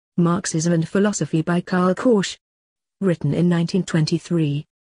Marxism and Philosophy by Karl Korsch. Written in 1923.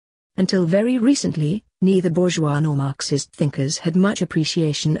 Until very recently, neither bourgeois nor Marxist thinkers had much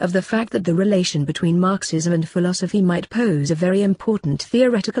appreciation of the fact that the relation between Marxism and philosophy might pose a very important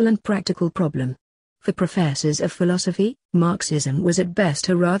theoretical and practical problem. For professors of philosophy, Marxism was at best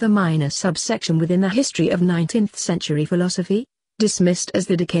a rather minor subsection within the history of 19th-century philosophy, dismissed as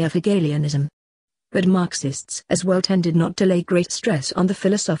the decay of Hegelianism. But Marxists as well tended not to lay great stress on the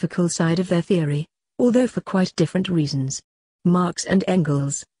philosophical side of their theory, although for quite different reasons. Marx and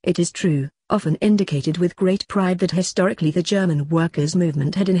Engels, it is true, often indicated with great pride that historically the German workers'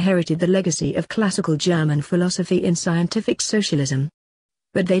 movement had inherited the legacy of classical German philosophy in scientific socialism.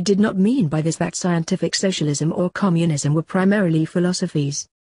 But they did not mean by this that scientific socialism or communism were primarily philosophies.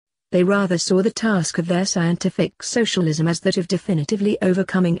 They rather saw the task of their scientific socialism as that of definitively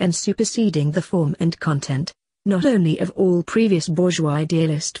overcoming and superseding the form and content, not only of all previous bourgeois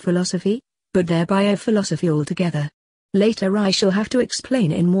idealist philosophy, but thereby of philosophy altogether. Later I shall have to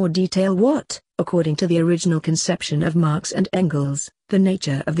explain in more detail what, according to the original conception of Marx and Engels, the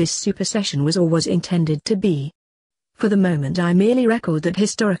nature of this supersession was or was intended to be. For the moment I merely record that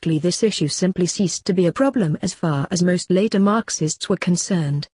historically this issue simply ceased to be a problem as far as most later Marxists were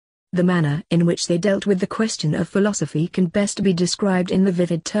concerned. The manner in which they dealt with the question of philosophy can best be described in the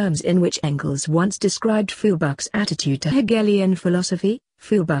vivid terms in which Engels once described Feuerbach's attitude to Hegelian philosophy.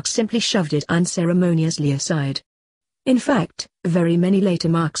 Feuerbach simply shoved it unceremoniously aside. In fact, very many later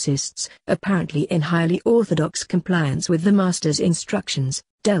Marxists, apparently in highly orthodox compliance with the master's instructions,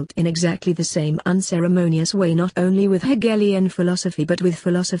 dealt in exactly the same unceremonious way not only with Hegelian philosophy but with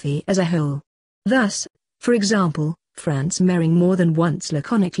philosophy as a whole. Thus, for example, Franz Mehring more than once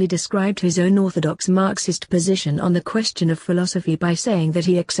laconically described his own orthodox Marxist position on the question of philosophy by saying that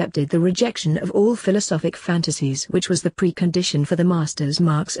he accepted the rejection of all philosophic fantasies which was the precondition for the masters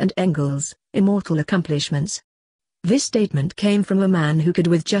Marx and Engels' immortal accomplishments. This statement came from a man who could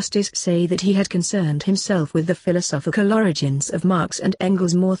with justice say that he had concerned himself with the philosophical origins of Marx and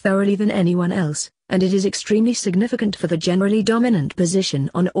Engels more thoroughly than anyone else, and it is extremely significant for the generally dominant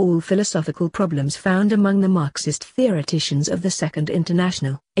position on all philosophical problems found among the Marxist theoreticians of the Second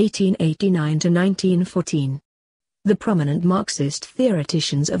International, 1889–1914. The prominent Marxist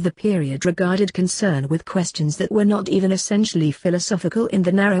theoreticians of the period regarded concern with questions that were not even essentially philosophical in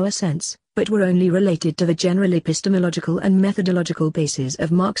the narrower sense, but were only related to the general epistemological and methodological basis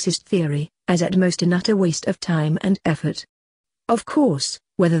of Marxist theory, as at most an utter waste of time and effort. Of course,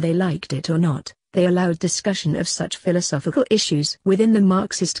 whether they liked it or not, they allowed discussion of such philosophical issues within the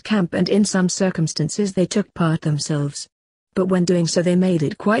Marxist camp and in some circumstances they took part themselves. But when doing so they made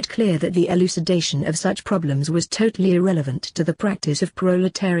it quite clear that the elucidation of such problems was totally irrelevant to the practice of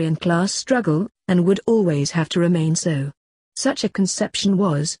proletarian class struggle, and would always have to remain so. Such a conception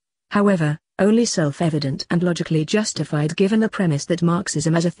was, however, only self-evident and logically justified given the premise that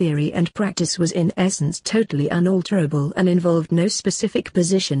Marxism as a theory and practice was in essence totally unalterable and involved no specific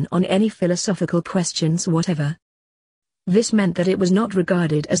position on any philosophical questions whatever. This meant that it was not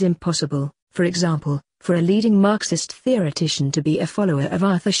regarded as impossible, for example, for a leading Marxist theoretician to be a follower of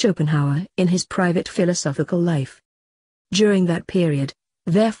Arthur Schopenhauer in his private philosophical life. During that period,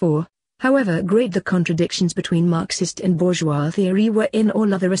 therefore, however great the contradictions between Marxist and bourgeois theory were in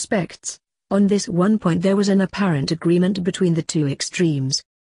all other respects, on this one point there was an apparent agreement between the two extremes.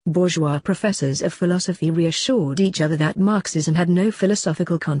 Bourgeois professors of philosophy reassured each other that Marxism had no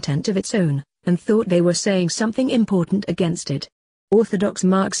philosophical content of its own, and thought they were saying something important against it. Orthodox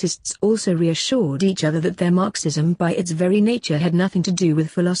Marxists also reassured each other that their Marxism by its very nature had nothing to do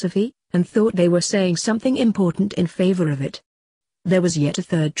with philosophy, and thought they were saying something important in favor of it. There was yet a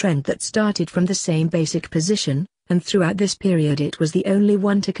third trend that started from the same basic position, and throughout this period it was the only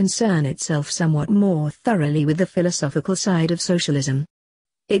one to concern itself somewhat more thoroughly with the philosophical side of socialism.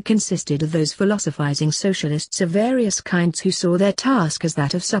 It consisted of those philosophizing socialists of various kinds who saw their task as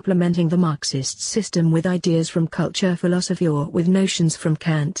that of supplementing the Marxist system with ideas from culture philosophy or with notions from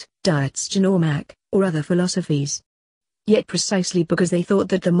Kant, Nietzsche or Mach, or other philosophies. Yet precisely because they thought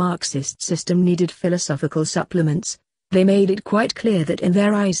that the Marxist system needed philosophical supplements, they made it quite clear that in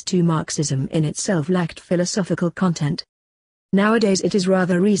their eyes too Marxism in itself lacked philosophical content. Nowadays it is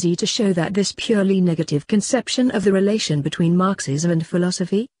rather easy to show that this purely negative conception of the relation between Marxism and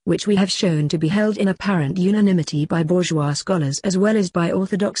philosophy, which we have shown to be held in apparent unanimity by bourgeois scholars as well as by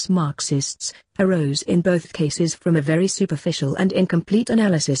orthodox Marxists, arose in both cases from a very superficial and incomplete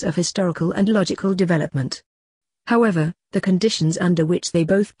analysis of historical and logical development. However, the conditions under which they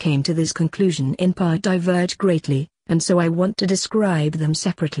both came to this conclusion in part diverge greatly, and so I want to describe them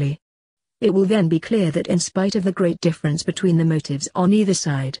separately. It will then be clear that in spite of the great difference between the motives on either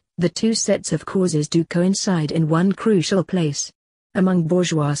side, the two sets of causes do coincide in one crucial place. Among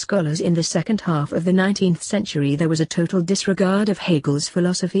bourgeois scholars in the second half of the 19th century there was a total disregard of Hegel's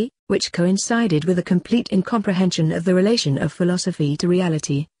philosophy, which coincided with a complete incomprehension of the relation of philosophy to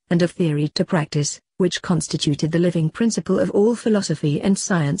reality, and of theory to practice, which constituted the living principle of all philosophy and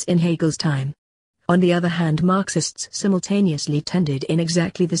science in Hegel's time. On the other hand, Marxists simultaneously tended in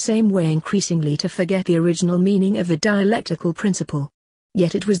exactly the same way increasingly to forget the original meaning of the dialectical principle.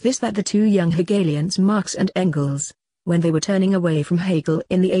 Yet it was this that the two young Hegelians Marx and Engels, when they were turning away from Hegel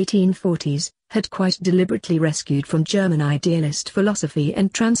in the 1840s, had quite deliberately rescued from German idealist philosophy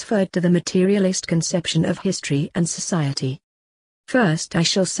and transferred to the materialist conception of history and society. First, I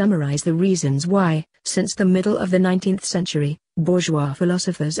shall summarize the reasons why, since the middle of the 19th century, bourgeois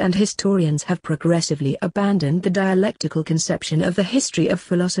philosophers and historians have progressively abandoned the dialectical conception of the history of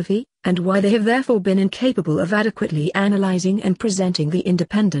philosophy, and why they have therefore been incapable of adequately analyzing and presenting the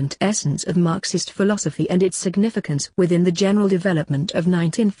independent essence of Marxist philosophy and its significance within the general development of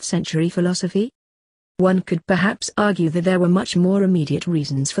 19th century philosophy. One could perhaps argue that there were much more immediate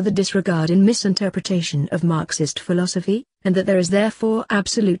reasons for the disregard and misinterpretation of Marxist philosophy, and that there is therefore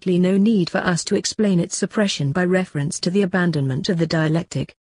absolutely no need for us to explain its suppression by reference to the abandonment of the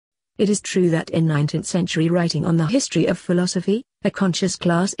dialectic. It is true that in 19th century writing on the history of philosophy, a conscious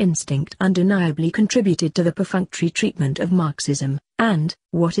class instinct undeniably contributed to the perfunctory treatment of Marxism, and,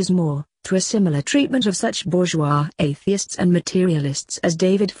 what is more, to a similar treatment of such bourgeois atheists and materialists as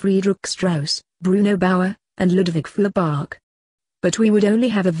David Friedrich Strauss, Bruno Bauer, and Ludwig Feuerbach. But we would only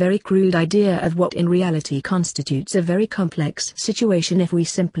have a very crude idea of what in reality constitutes a very complex situation if we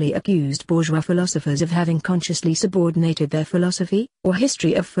simply accused bourgeois philosophers of having consciously subordinated their philosophy, or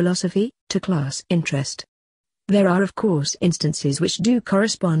history of philosophy, to class interest. There are of course instances which do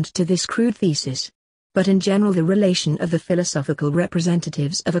correspond to this crude thesis. But in general the relation of the philosophical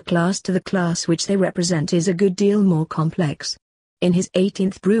representatives of a class to the class which they represent is a good deal more complex. In his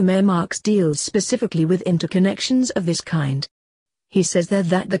 18th Brumaire, Marx deals specifically with interconnections of this kind. He says there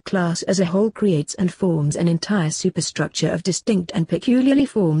that the class as a whole creates and forms an entire superstructure of distinct and peculiarly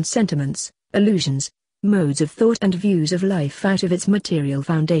formed sentiments, illusions, modes of thought and views of life out of its material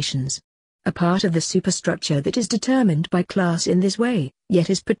foundations. A part of the superstructure that is determined by class in this way,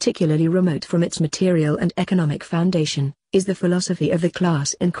 yet is particularly remote from its material and economic foundation, is the philosophy of the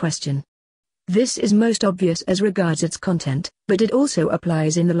class in question. This is most obvious as regards its content, but it also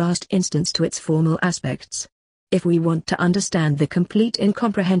applies in the last instance to its formal aspects. If we want to understand the complete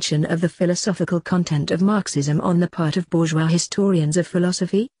incomprehension of the philosophical content of Marxism on the part of bourgeois historians of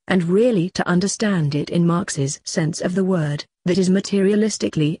philosophy, and really to understand it in Marx's sense of the word, that is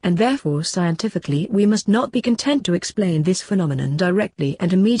materialistically and therefore scientifically, we must not be content to explain this phenomenon directly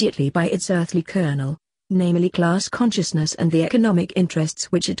and immediately by its earthly kernel, namely class consciousness and the economic interests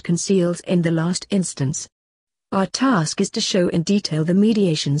which it conceals in the last instance. Our task is to show in detail the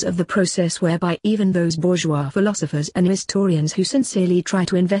mediations of the process whereby even those bourgeois philosophers and historians who sincerely try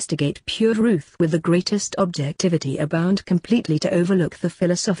to investigate pure truth with the greatest objectivity are bound completely to overlook the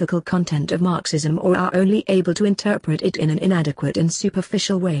philosophical content of Marxism or are only able to interpret it in an inadequate and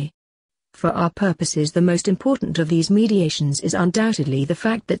superficial way. For our purposes the most important of these mediations is undoubtedly the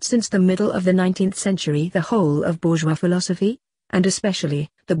fact that since the middle of the 19th century the whole of bourgeois philosophy, and especially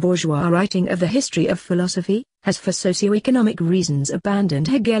the bourgeois writing of the history of philosophy, has for socio-economic reasons abandoned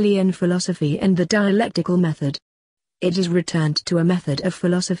Hegelian philosophy and the dialectical method. It has returned to a method of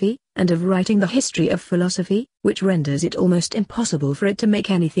philosophy, and of writing the history of philosophy, which renders it almost impossible for it to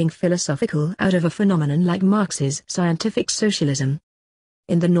make anything philosophical out of a phenomenon like Marx's scientific socialism.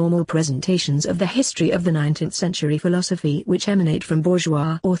 In the normal presentations of the history of the 19th century philosophy which emanate from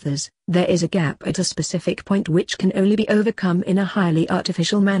bourgeois authors, there is a gap at a specific point which can only be overcome in a highly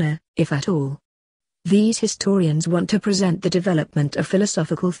artificial manner, if at all. These historians want to present the development of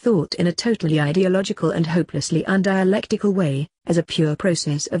philosophical thought in a totally ideological and hopelessly undialectical way, as a pure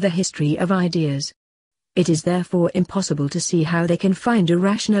process of the history of ideas. It is therefore impossible to see how they can find a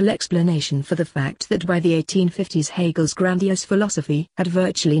rational explanation for the fact that by the 1850s Hegel's grandiose philosophy had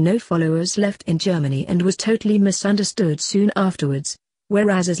virtually no followers left in Germany and was totally misunderstood soon afterwards,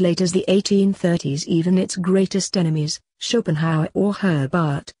 whereas as late as the 1830s even its greatest enemies, Schopenhauer or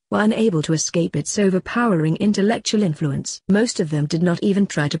Herbart, were unable to escape its overpowering intellectual influence. Most of them did not even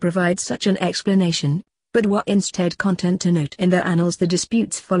try to provide such an explanation, but were instead content to note in their annals the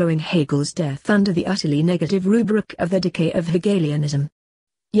disputes following Hegel's death under the utterly negative rubric of the decay of Hegelianism.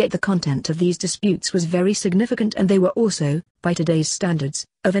 Yet the content of these disputes was very significant and they were also, by today's standards,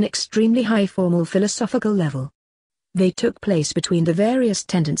 of an extremely high formal philosophical level. They took place between the various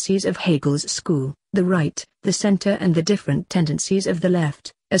tendencies of Hegel's school, the right, the center and the different tendencies of the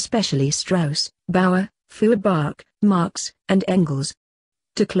left, especially Strauss, Bauer, Feuerbach, Marx, and Engels.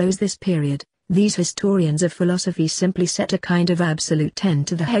 To close this period, these historians of philosophy simply set a kind of absolute end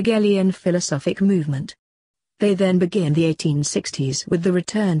to the Hegelian philosophic movement. They then begin the 1860s with the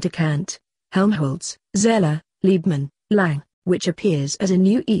return to Kant, Helmholtz, Zeller, Liebman, Lang, which appears as a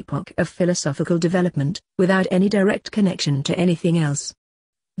new epoch of philosophical development, without any direct connection to anything else.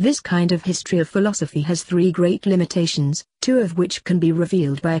 This kind of history of philosophy has three great limitations, two of which can be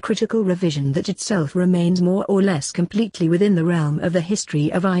revealed by a critical revision that itself remains more or less completely within the realm of the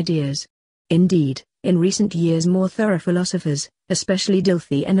history of ideas. Indeed, in recent years more thorough philosophers, especially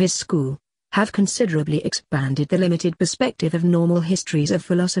Dilthey and his school, have considerably expanded the limited perspective of normal histories of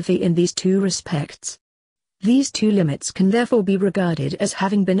philosophy in these two respects. These two limits can therefore be regarded as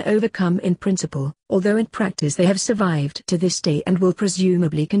having been overcome in principle, although in practice they have survived to this day and will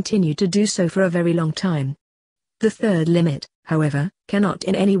presumably continue to do so for a very long time. The third limit, however, cannot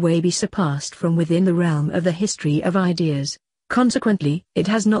in any way be surpassed from within the realm of the history of ideas. Consequently, it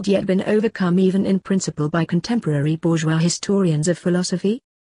has not yet been overcome even in principle by contemporary bourgeois historians of philosophy.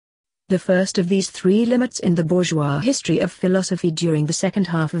 The first of these three limits in the bourgeois history of philosophy during the second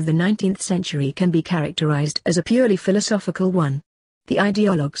half of the 19th century can be characterized as a purely philosophical one. The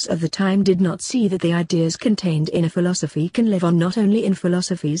ideologues of the time did not see that the ideas contained in a philosophy can live on not only in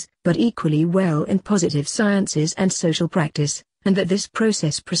philosophies, but equally well in positive sciences and social practice, and that this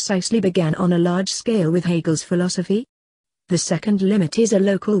process precisely began on a large scale with Hegel's philosophy. The second limit is a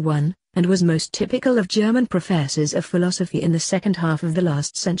local one, and was most typical of German professors of philosophy in the second half of the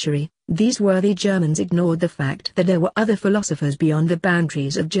last century. These worthy Germans ignored the fact that there were other philosophers beyond the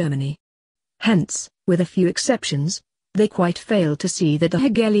boundaries of Germany. Hence, with a few exceptions, they quite failed to see that the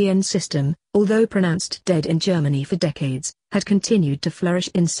Hegelian system, although pronounced dead in Germany for decades, had continued to flourish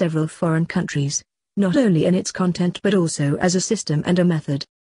in several foreign countries, not only in its content but also as a system and a method.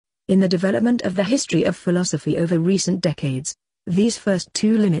 In the development of the history of philosophy over recent decades, these first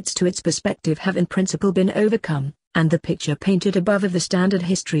two limits to its perspective have in principle been overcome, and the picture painted above of the standard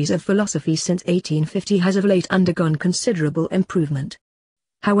histories of philosophy since 1850 has of late undergone considerable improvement.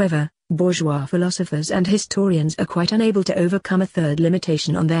 However, bourgeois philosophers and historians are quite unable to overcome a third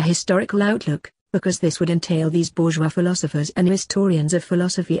limitation on their historical outlook, because this would entail these bourgeois philosophers and historians of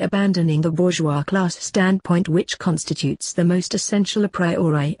philosophy abandoning the bourgeois class standpoint which constitutes the most essential a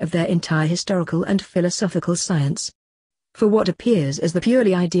priori of their entire historical and philosophical science. For what appears as the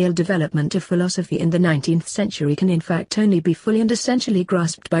purely ideal development of philosophy in the 19th century can in fact only be fully and essentially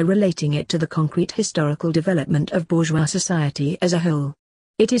grasped by relating it to the concrete historical development of bourgeois society as a whole.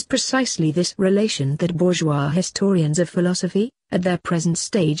 It is precisely this relation that bourgeois historians of philosophy, at their present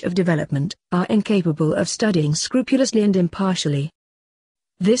stage of development, are incapable of studying scrupulously and impartially.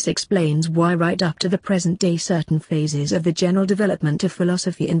 This explains why right up to the present day certain phases of the general development of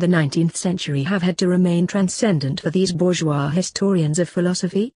philosophy in the 19th century have had to remain transcendent for these bourgeois historians of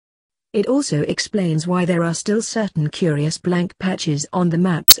philosophy. It also explains why there are still certain curious blank patches on the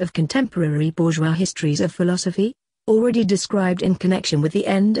maps of contemporary bourgeois histories of philosophy, already described in connection with the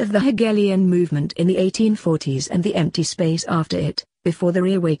end of the Hegelian movement in the 1840s and the empty space after it, before the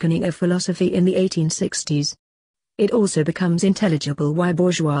reawakening of philosophy in the 1860s. It also becomes intelligible why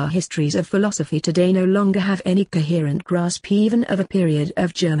bourgeois histories of philosophy today no longer have any coherent grasp even of a period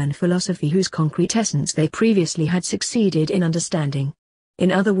of German philosophy whose concrete essence they previously had succeeded in understanding.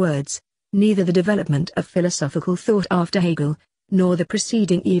 In other words, neither the development of philosophical thought after Hegel, nor the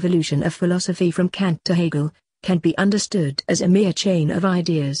preceding evolution of philosophy from Kant to Hegel, can be understood as a mere chain of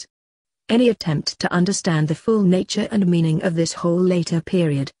ideas. Any attempt to understand the full nature and meaning of this whole later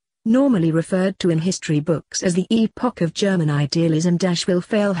period, normally referred to in history books as the epoch of German idealism, will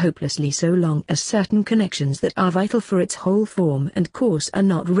fail hopelessly so long as certain connections that are vital for its whole form and course are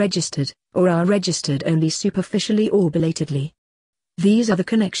not registered, or are registered only superficially or belatedly. These are the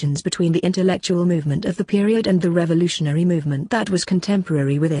connections between the intellectual movement of the period and the revolutionary movement that was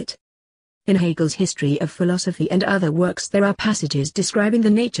contemporary with it. In Hegel's History of Philosophy and other works there are passages describing the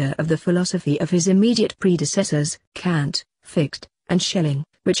nature of the philosophy of his immediate predecessors, Kant, Fichte, and Schelling,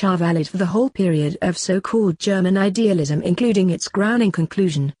 which are valid for the whole period of so-called German idealism including its crowning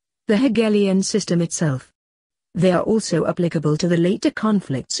conclusion, the Hegelian system itself. They are also applicable to the later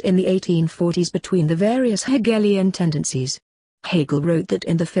conflicts in the 1840s between the various Hegelian tendencies. Hegel wrote that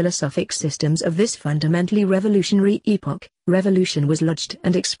in the philosophic systems of this fundamentally revolutionary epoch, revolution was lodged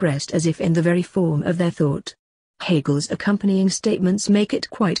and expressed as if in the very form of their thought. Hegel's accompanying statements make it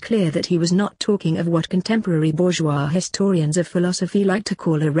quite clear that he was not talking of what contemporary bourgeois historians of philosophy like to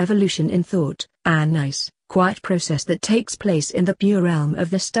call a revolution in thought, a nice, quiet process that takes place in the pure realm of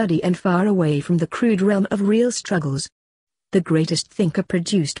the study and far away from the crude realm of real struggles. The greatest thinker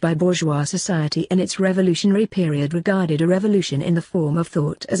produced by bourgeois society in its revolutionary period regarded a revolution in the form of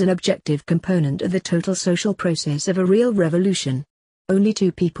thought as an objective component of the total social process of a real revolution. Only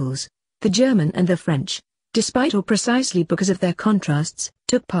two peoples, the German and the French, despite or precisely because of their contrasts,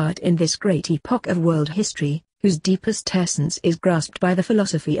 took part in this great epoch of world history, whose deepest essence is grasped by the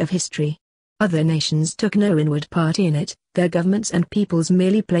philosophy of history. Other nations took no inward part in it, their governments and peoples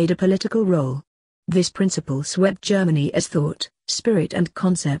merely played a political role. This principle swept Germany as thought, spirit and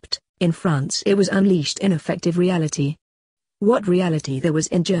concept. In France it was unleashed in effective reality. What reality there was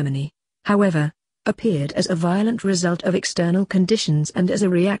in Germany, however, appeared as a violent result of external conditions and as a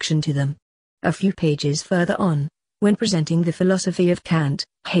reaction to them. A few pages further on, when presenting the philosophy of Kant,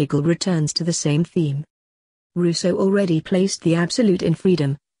 Hegel returns to the same theme. Rousseau already placed the absolute in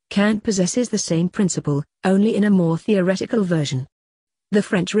freedom. Kant possesses the same principle, only in a more theoretical version. The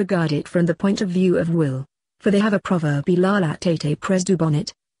French regard it from the point of view of will, for they have a proverb "Il a la tête prise du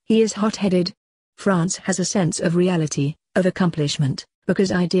bonnet," he is hot-headed. France has a sense of reality, of accomplishment, because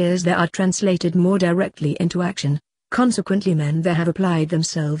ideas there are translated more directly into action, consequently men there have applied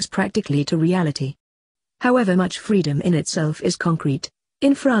themselves practically to reality. However much freedom in itself is concrete,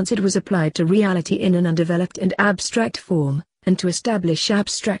 in France it was applied to reality in an undeveloped and abstract form, and to establish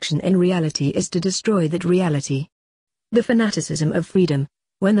abstraction in reality is to destroy that reality. The fanaticism of freedom,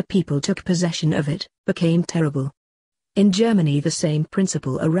 when the people took possession of it, became terrible. In Germany the same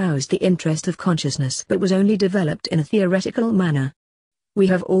principle aroused the interest of consciousness but was only developed in a theoretical manner. We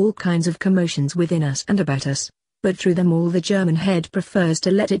have all kinds of commotions within us and about us, but through them all the German head prefers to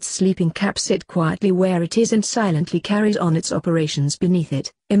let its sleeping cap sit quietly where it is and silently carries on its operations beneath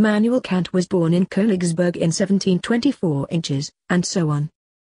it. Immanuel Kant was born in Königsberg in 1724 inches, and so on.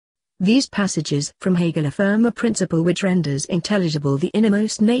 These passages from Hegel affirm a principle which renders intelligible the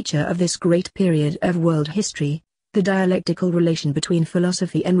innermost nature of this great period of world history, the dialectical relation between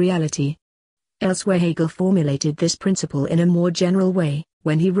philosophy and reality. Elsewhere Hegel formulated this principle in a more general way,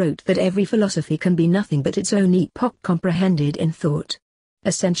 when he wrote that every philosophy can be nothing but its own epoch comprehended in thought.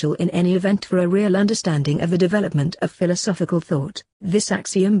 Essential in any event for a real understanding of the development of philosophical thought, this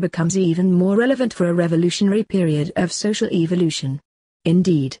axiom becomes even more relevant for a revolutionary period of social evolution.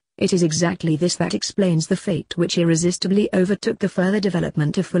 Indeed, it is exactly this that explains the fate which irresistibly overtook the further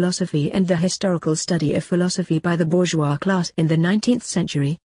development of philosophy and the historical study of philosophy by the bourgeois class in the 19th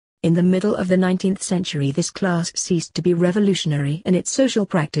century. In the middle of the 19th century this class ceased to be revolutionary in its social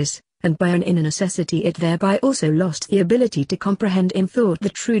practice, and by an inner necessity it thereby also lost the ability to comprehend in thought the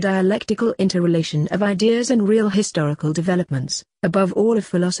true dialectical interrelation of ideas and real historical developments, above all of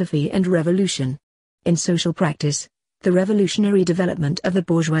philosophy and revolution. In social practice, the revolutionary development of the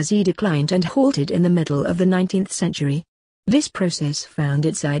bourgeoisie declined and halted in the middle of the 19th century. This process found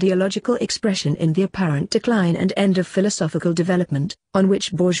its ideological expression in the apparent decline and end of philosophical development, on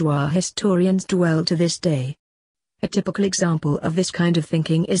which bourgeois historians dwell to this day. A typical example of this kind of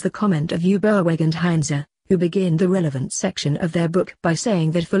thinking is the comment of Überweg and Heinze, who begin the relevant section of their book by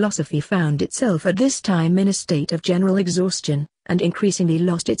saying that philosophy found itself at this time in a state of general exhaustion, and increasingly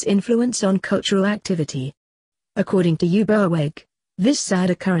lost its influence on cultural activity. According to Überweg, this sad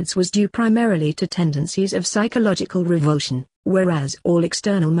occurrence was due primarily to tendencies of psychological revulsion, whereas all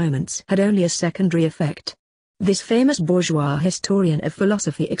external moments had only a secondary effect. This famous bourgeois historian of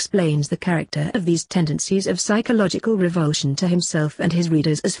philosophy explains the character of these tendencies of psychological revulsion to himself and his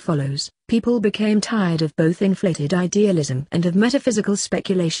readers as follows: people became tired of both inflated idealism and of metaphysical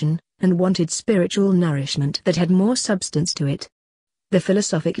speculation, and wanted spiritual nourishment that had more substance to it. The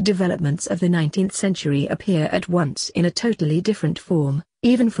philosophic developments of the 19th century appear at once in a totally different form,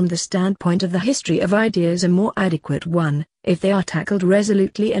 even from the standpoint of the history of ideas a more adequate one, if they are tackled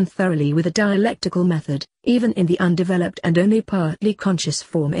resolutely and thoroughly with a dialectical method, even in the undeveloped and only partly conscious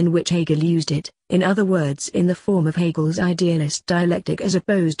form in which Hegel used it, in other words in the form of Hegel's idealist dialectic as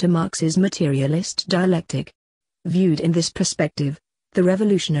opposed to Marx's materialist dialectic. Viewed in this perspective, the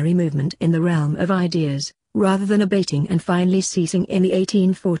revolutionary movement in the realm of ideas, rather than abating and finally ceasing in the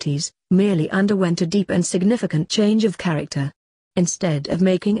 1840s, merely underwent a deep and significant change of character. Instead of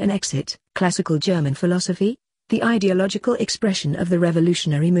making an exit, classical German philosophy, the ideological expression of the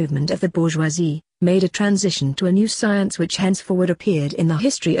revolutionary movement of the bourgeoisie, made a transition to a new science which henceforward appeared in the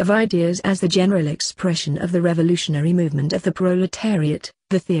history of ideas as the general expression of the revolutionary movement of the proletariat,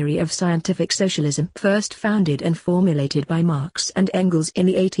 the theory of scientific socialism first founded and formulated by Marx and Engels in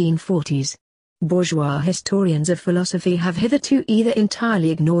the 1840s. Bourgeois historians of philosophy have hitherto either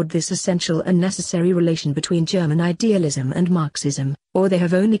entirely ignored this essential and necessary relation between German idealism and Marxism, or they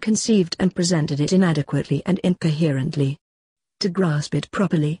have only conceived and presented it inadequately and incoherently. To grasp it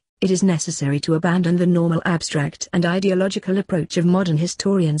properly, it is necessary to abandon the normal abstract and ideological approach of modern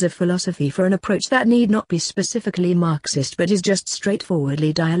historians of philosophy for an approach that need not be specifically Marxist but is just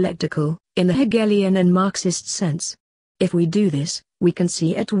straightforwardly dialectical, in the Hegelian and Marxist sense. If we do this, we can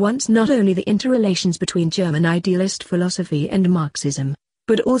see at once not only the interrelations between German idealist philosophy and Marxism,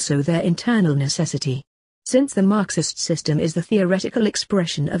 but also their internal necessity. Since the Marxist system is the theoretical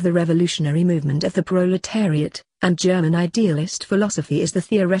expression of the revolutionary movement of the proletariat, and German idealist philosophy is the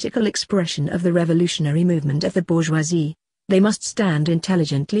theoretical expression of the revolutionary movement of the bourgeoisie, they must stand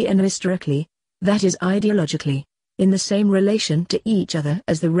intelligently and historically, that is ideologically, in the same relation to each other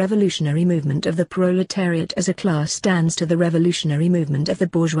as the revolutionary movement of the proletariat as a class stands to the revolutionary movement of the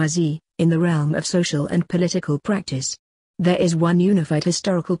bourgeoisie, in the realm of social and political practice. There is one unified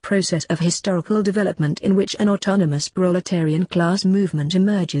historical process of historical development in which an autonomous proletarian class movement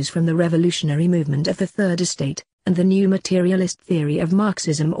emerges from the revolutionary movement of the Third Estate, and the new materialist theory of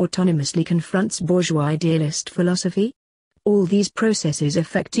Marxism autonomously confronts bourgeois idealist philosophy. All these processes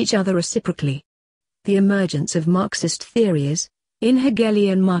affect each other reciprocally. The emergence of Marxist theory is, in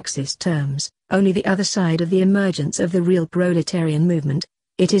Hegelian Marxist terms, only the other side of the emergence of the real proletarian movement.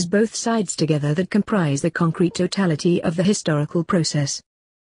 It is both sides together that comprise the concrete totality of the historical process.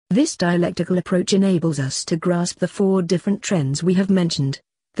 This dialectical approach enables us to grasp the four different trends we have mentioned: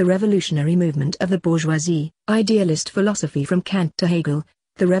 the revolutionary movement of the bourgeoisie, idealist philosophy from Kant to Hegel,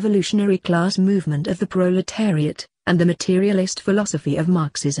 the revolutionary class movement of the proletariat, and the materialist philosophy of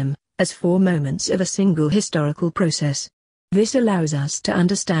Marxism, as four moments of a single historical process. This allows us to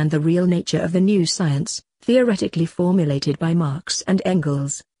understand the real nature of the new science, theoretically formulated by Marx and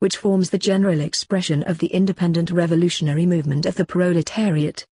Engels, which forms the general expression of the independent revolutionary movement of the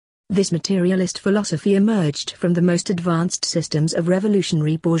proletariat. This materialist philosophy emerged from the most advanced systems of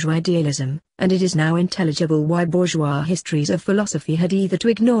revolutionary bourgeois idealism, and it is now intelligible why bourgeois histories of philosophy had either to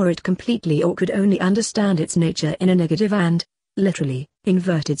ignore it completely or could only understand its nature in a negative and, literally,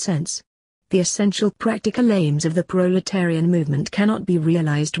 inverted sense. The essential practical aims of the proletarian movement cannot be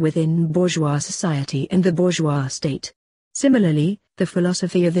realized within bourgeois society and the bourgeois state. Similarly, the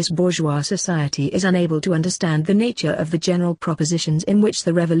philosophy of this bourgeois society is unable to understand the nature of the general propositions in which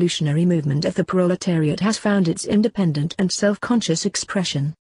the revolutionary movement of the proletariat has found its independent and self-conscious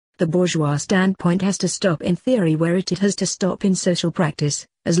expression. The bourgeois standpoint has to stop in theory where it has to stop in social practice,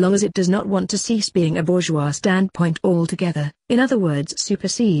 as long as it does not want to cease being a bourgeois standpoint altogether, in other words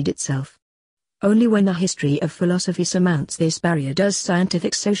supersede itself. Only when the history of philosophy surmounts this barrier does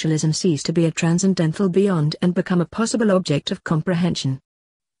scientific socialism cease to be a transcendental beyond and become a possible object of comprehension.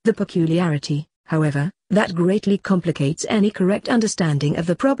 The peculiarity, however, that greatly complicates any correct understanding of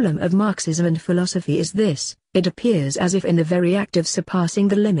the problem of Marxism and philosophy is this: it appears as if in the very act of surpassing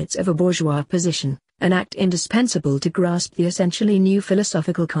the limits of a bourgeois position, an act indispensable to grasp the essentially new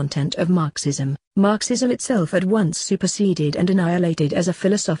philosophical content of Marxism, Marxism itself at once superseded and annihilated as a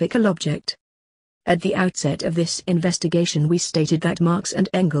philosophical object. At the outset of this investigation we stated that Marx and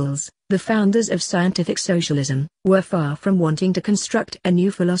Engels, the founders of scientific socialism, were far from wanting to construct a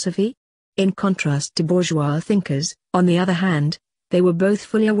new philosophy. In contrast to bourgeois thinkers, on the other hand, they were both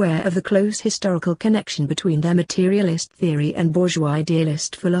fully aware of the close historical connection between their materialist theory and bourgeois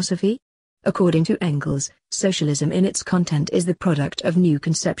idealist philosophy. According to Engels, socialism in its content is the product of new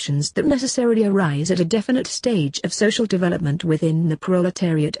conceptions that necessarily arise at a definite stage of social development within the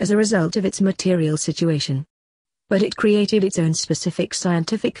proletariat as a result of its material situation. But it created its own specific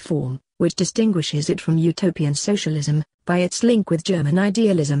scientific form, which distinguishes it from utopian socialism, by its link with German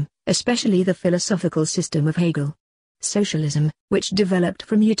idealism, especially the philosophical system of Hegel. Socialism, which developed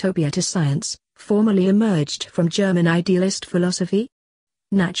from utopia to science, formally emerged from German idealist philosophy.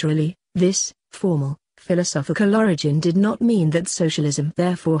 Naturally, this, formal, philosophical origin did not mean that socialism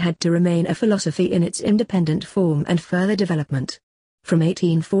therefore had to remain a philosophy in its independent form and further development. From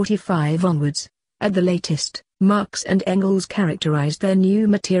 1845 onwards, at the latest, Marx and Engels characterized their new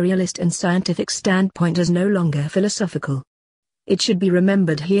materialist and scientific standpoint as no longer philosophical. It should be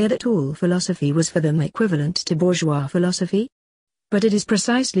remembered here that all philosophy was for them equivalent to bourgeois philosophy. But it is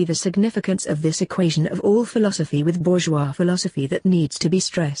precisely the significance of this equation of all philosophy with bourgeois philosophy that needs to be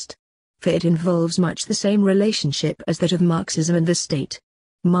stressed. For it involves much the same relationship as that of Marxism and the state.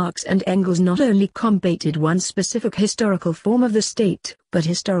 Marx and Engels not only combated one specific historical form of the state, but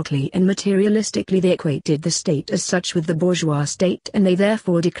historically and materialistically they equated the state as such with the bourgeois state, and they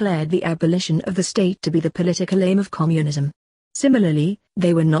therefore declared the abolition of the state to be the political aim of communism. Similarly,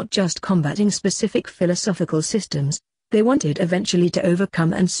 They were not just combating specific philosophical systems, they wanted eventually to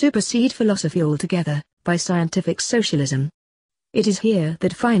overcome and supersede philosophy altogether, by scientific socialism. It is here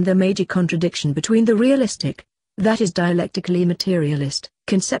that find the major contradiction between the realistic, that is dialectically materialist,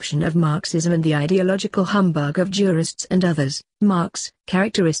 conception of Marxism and the ideological humbug of jurists and others, Marx,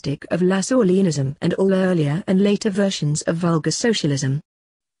 characteristic of Lassalleanism and all earlier and later versions of vulgar socialism.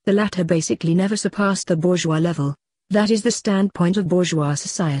 The latter basically never surpassed the bourgeois level, that is the standpoint of bourgeois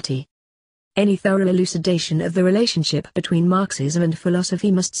society. Any thorough elucidation of the relationship between Marxism and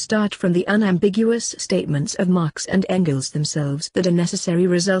philosophy must start from the unambiguous statements of Marx and Engels themselves that a necessary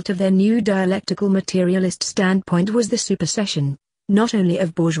result of their new dialectical materialist standpoint was the supersession, not only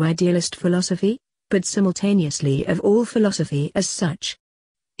of bourgeois idealist philosophy, but simultaneously of all philosophy as such.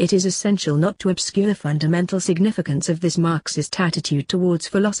 It is essential not to obscure the fundamental significance of this Marxist attitude towards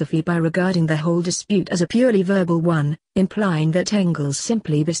philosophy by regarding the whole dispute as a purely verbal one, implying that Engels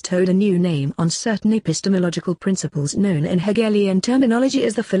simply bestowed a new name on certain epistemological principles known in Hegelian terminology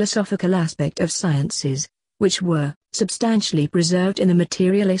as the philosophical aspect of sciences, which were substantially preserved in the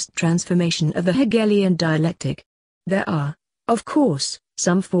materialist transformation of the Hegelian dialectic. There are, of course,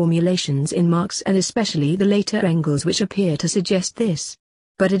 some formulations in Marx and especially the later Engels which appear to suggest this.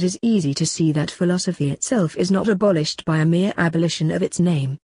 But it is easy to see that philosophy itself is not abolished by a mere abolition of its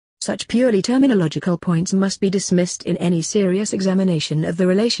name. Such purely terminological points must be dismissed in any serious examination of the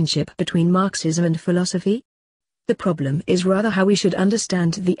relationship between Marxism and philosophy. The problem is rather how we should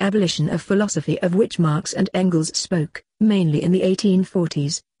understand the abolition of philosophy of which Marx and Engels spoke, mainly in the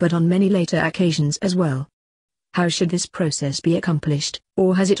 1840s, but on many later occasions as well. How should this process be accomplished,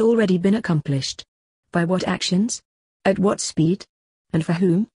 or has it already been accomplished? By what actions? At what speed? And for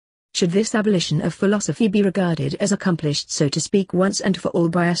whom? Should this abolition of philosophy be regarded as accomplished so to speak once and for all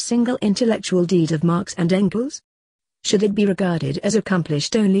by a single intellectual deed of Marx and Engels? Should it be regarded as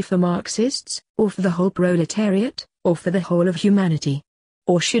accomplished only for Marxists, or for the whole proletariat, or for the whole of humanity?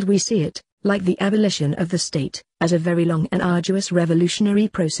 Or should we see it, like the abolition of the state, as a very long and arduous revolutionary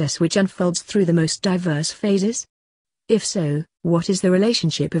process which unfolds through the most diverse phases? If so, what is the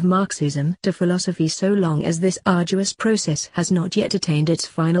relationship of Marxism to philosophy so long as this arduous process has not yet attained its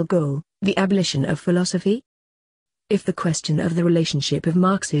final goal, the abolition of philosophy? If the question of the relationship of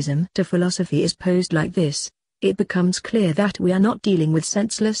Marxism to philosophy is posed like this, it becomes clear that we are not dealing with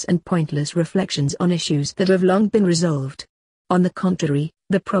senseless and pointless reflections on issues that have long been resolved. On the contrary,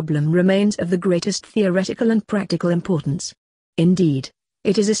 the problem remains of the greatest theoretical and practical importance. Indeed,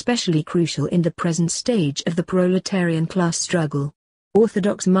 it is especially crucial in the present stage of the proletarian class struggle.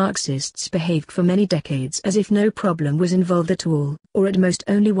 Orthodox Marxists behaved for many decades as if no problem was involved at all, or at most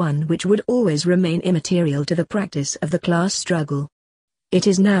only one which would always remain immaterial to the practice of the class struggle. It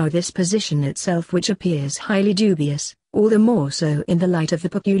is now this position itself which appears highly dubious, all the more so in the light of the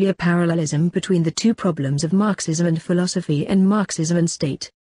peculiar parallelism between the two problems of Marxism and philosophy and Marxism and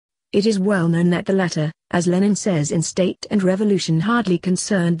state. It is well known that the latter, as Lenin says in State and Revolution, hardly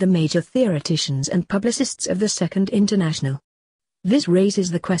concerned the major theoreticians and publicists of the Second International. This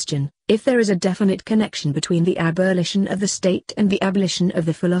raises the question, if there is a definite connection between the abolition of the state and the abolition of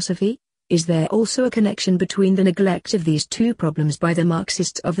the philosophy, is there also a connection between the neglect of these two problems by the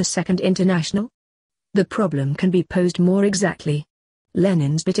Marxists of the Second International? The problem can be posed more exactly.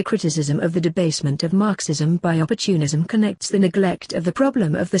 Lenin's bitter criticism of the debasement of Marxism by opportunism connects the neglect of the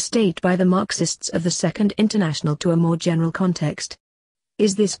problem of the state by the Marxists of the Second International to a more general context.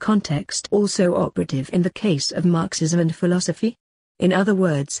 Is this context also operative in the case of Marxism and philosophy? In other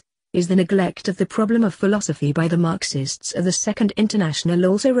words, is the neglect of the problem of philosophy by the Marxists of the Second International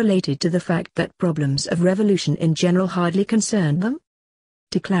also related to the fact that problems of revolution in general hardly concern them?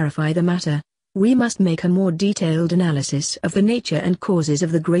 To clarify the matter, we must make a more detailed analysis of the nature and causes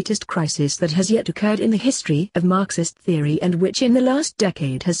of the greatest crisis that has yet occurred in the history of Marxist theory and which in the last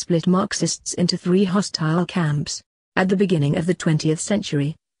decade has split Marxists into three hostile camps. At the beginning of the 20th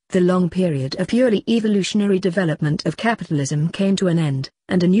century, the long period of purely evolutionary development of capitalism came to an end,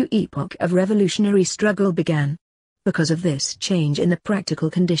 and a new epoch of revolutionary struggle began. Because of this change in the practical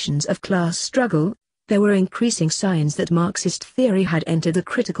conditions of class struggle, there were increasing signs that Marxist theory had entered a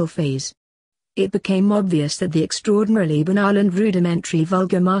critical phase. It became obvious that the extraordinarily banal and rudimentary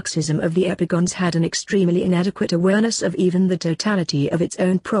vulgar Marxism of the epigons had an extremely inadequate awareness of even the totality of its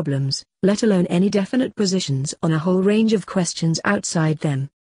own problems, let alone any definite positions on a whole range of questions outside them.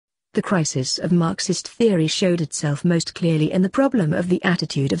 The crisis of Marxist theory showed itself most clearly in the problem of the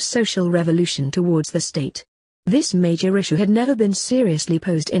attitude of social revolution towards the state. This major issue had never been seriously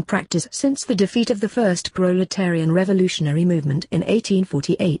posed in practice since the defeat of the first proletarian revolutionary movement in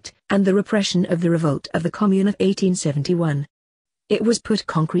 1848, and the repression of the revolt of the Commune of 1871. It was put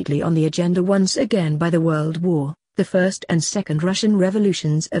concretely on the agenda once again by the World War, the First and Second Russian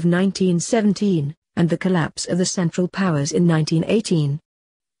Revolutions of 1917, and the collapse of the Central Powers in 1918.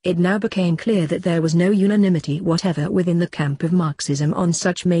 It now became clear that there was no unanimity whatever within the camp of Marxism on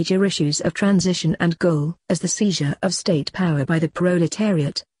such major issues of transition and goal as the seizure of state power by the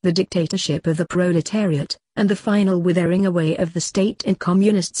proletariat, the dictatorship of the proletariat, and the final withering away of the state in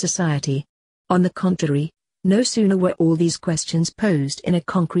communist society. On the contrary, no sooner were all these questions posed in a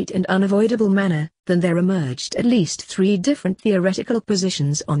concrete and unavoidable manner, than there emerged at least three different theoretical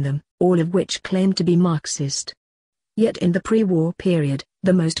positions on them, all of which claimed to be Marxist. Yet in the pre-war period,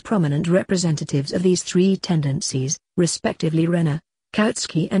 the most prominent representatives of these three tendencies, respectively Renner,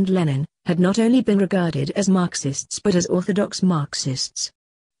 Kautsky and Lenin, had not only been regarded as Marxists but as orthodox Marxists.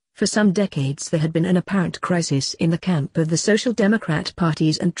 For some decades there had been an apparent crisis in the camp of the Social Democrat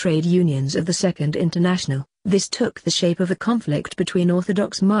parties and trade unions of the Second International. This took the shape of a conflict between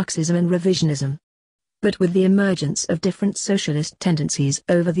orthodox Marxism and revisionism. But with the emergence of different socialist tendencies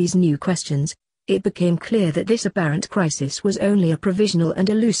over these new questions, it became clear that this apparent crisis was only a provisional and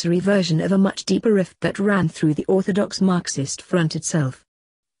illusory version of a much deeper rift that ran through the orthodox Marxist front itself.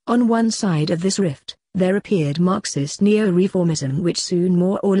 On one side of this rift, there appeared Marxist neo-reformism, which soon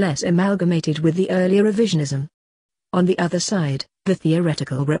more or less amalgamated with the earlier revisionism. On the other side, the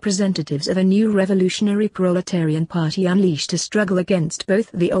theoretical representatives of a new revolutionary proletarian party unleashed a struggle against both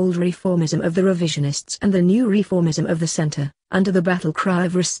the old reformism of the revisionists and the new reformism of the center, under the battle cry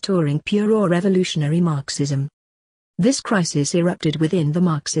of restoring pure or revolutionary Marxism. This crisis erupted within the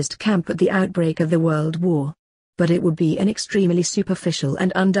Marxist camp at the outbreak of the World War. But it would be an extremely superficial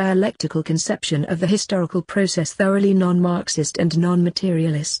and undialectical conception of the historical process, thoroughly non-Marxist and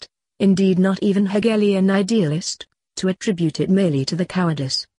non-materialist, indeed not even Hegelian idealist, to attribute it merely to the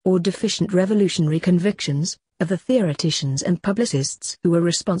cowardice, or deficient revolutionary convictions, of the theoreticians and publicists who were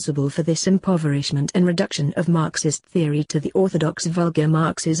responsible for this impoverishment and reduction of Marxist theory to the orthodox vulgar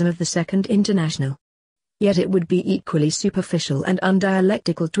Marxism of the Second International. Yet it would be equally superficial and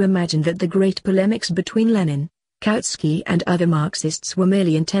undialectical to imagine that the great polemics between Lenin, Kautsky and other Marxists were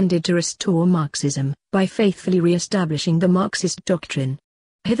merely intended to restore Marxism, by faithfully re-establishing the Marxist doctrine.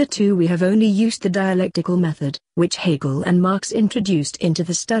 Hitherto we have only used the dialectical method, which Hegel and Marx introduced into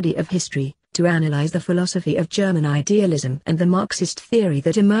the study of history, to analyze the philosophy of German idealism and the Marxist theory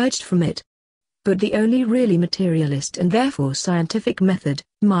that emerged from it. But the only really materialist and therefore scientific method,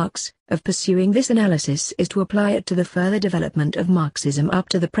 Marx, of pursuing this analysis is to apply it to the further development of Marxism up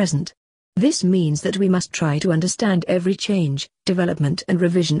to the present. This means that we must try to understand every change, development and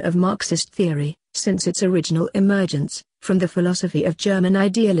revision of Marxist theory, since its original emergence, from the philosophy of German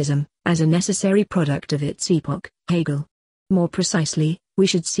idealism, as a necessary product of its epoch, Hegel. More precisely, we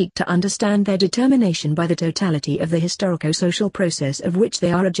should seek to understand their determination by the totality of the historico-social process of which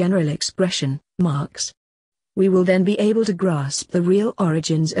they are a general expression, Marx. We will then be able to grasp the real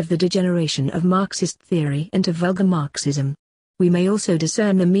origins of the degeneration of Marxist theory into vulgar Marxism. We may also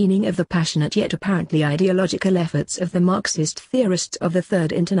discern the meaning of the passionate yet apparently ideological efforts of the Marxist theorists of the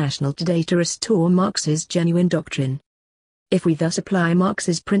Third International today to restore Marx's genuine doctrine. If we thus apply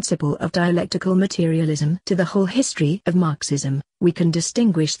Marx's principle of dialectical materialism to the whole history of Marxism, we can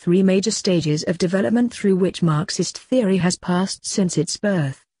distinguish three major stages of development through which Marxist theory has passed since its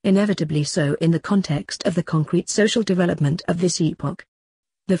birth, inevitably so in the context of the concrete social development of this epoch.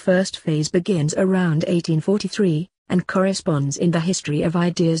 The first phase begins around 1843, and corresponds in the history of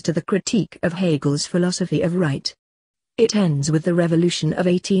ideas to the critique of Hegel's philosophy of right. It ends with the Revolution of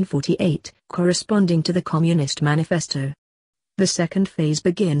 1848, corresponding to the Communist Manifesto. The second phase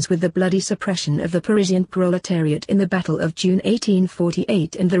begins with the bloody suppression of the Parisian proletariat in the Battle of June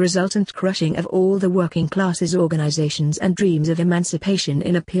 1848 and the resultant crushing of all the working classes' organizations and dreams of emancipation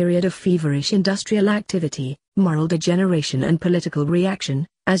in a period of feverish industrial activity, moral degeneration and political reaction,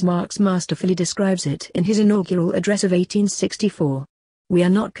 as Marx masterfully describes it in his inaugural address of 1864. We are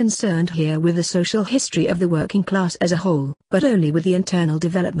not concerned here with the social history of the working class as a whole, but only with the internal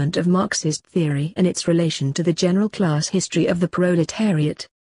development of Marxist theory and its relation to the general class history of the proletariat.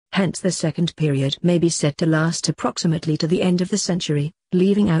 Hence the second period may be said to last approximately to the end of the century,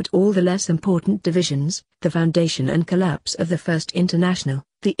 leaving out all the less important divisions, the foundation and collapse of the First International,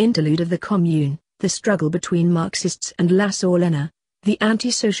 the interlude of the Commune, the struggle between Marxists and Lassaulena, the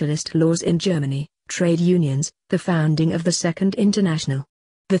anti-socialist laws in Germany, trade unions, the founding of the Second International.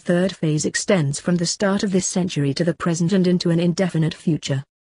 The third phase extends from the start of this century to the present and into an indefinite future.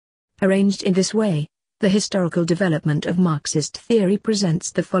 Arranged in this way, the historical development of Marxist theory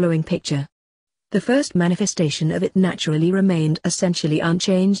presents the following picture. The first manifestation of it naturally remained essentially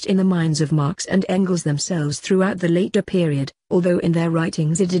unchanged in the minds of Marx and Engels themselves throughout the later period, although in their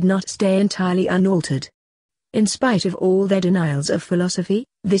writings it did not stay entirely unaltered. In spite of all their denials of philosophy,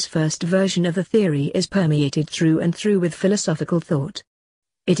 this first version of the theory is permeated through and through with philosophical thought.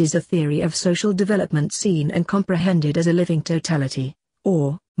 It is a theory of social development seen and comprehended as a living totality,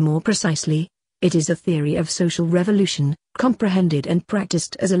 or, more precisely, it is a theory of social revolution, comprehended and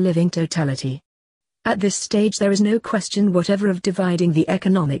practiced as a living totality. At this stage there is no question whatever of dividing the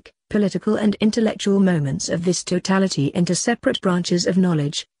economic, political and intellectual moments of this totality into separate branches of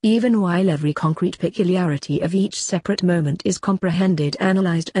knowledge, even while every concrete peculiarity of each separate moment is comprehended,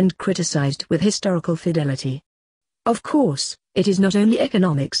 analyzed and criticized with historical fidelity. Of course, it is not only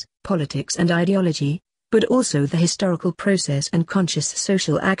economics, politics and ideology, but also the historical process and conscious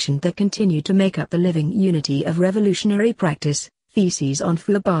social action that continue to make up the living unity of revolutionary practice. Theses on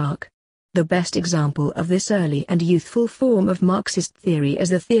Feuerbach. The best example of this early and youthful form of Marxist theory as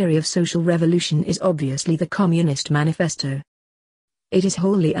the theory of social revolution is obviously the Communist Manifesto. It is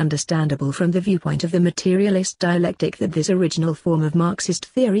wholly understandable from the viewpoint of the materialist dialectic that this original form of Marxist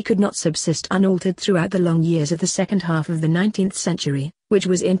theory could not subsist unaltered throughout the long years of the second half of the 19th century, which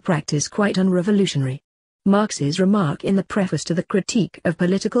was in practice quite unrevolutionary. Marx's remark in the preface to the Critique of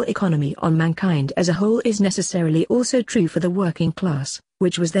Political Economy on Mankind as a Whole is necessarily also true for the working class,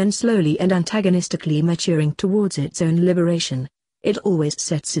 which was then slowly and antagonistically maturing towards its own liberation. It always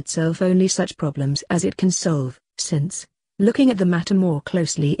sets itself only such problems as it can solve, since, looking at the matter more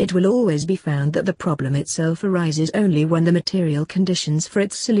closely, it will always be found that the problem itself arises only when the material conditions for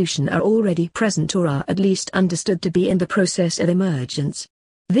its solution are already present or are at least understood to be in the process of emergence.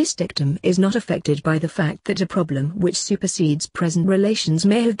 This dictum is not affected by the fact that a problem which supersedes present relations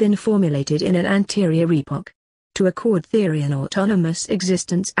may have been formulated in an anterior epoch. To accord theory an autonomous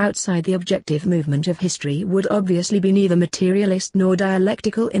existence outside the objective movement of history would obviously be neither materialist nor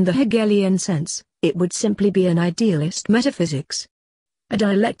dialectical in the Hegelian sense, it would simply be an idealist metaphysics. A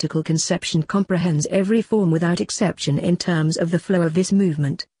dialectical conception comprehends every form without exception in terms of the flow of this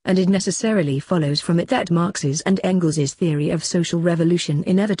movement, and it necessarily follows from it that Marx's and Engels's theory of social revolution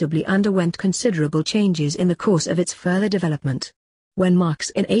inevitably underwent considerable changes in the course of its further development. When Marx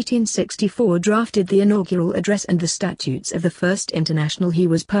in 1864 drafted the inaugural address and the statutes of the First International, he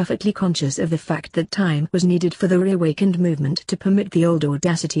was perfectly conscious of the fact that time was needed for the reawakened movement to permit the old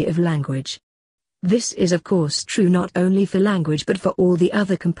audacity of language. This is of course true not only for language but for all the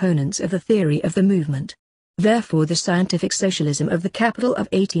other components of the theory of the movement. Therefore the scientific socialism of the Capital of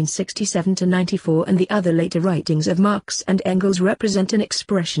 1867-94 and the other later writings of Marx and Engels represent an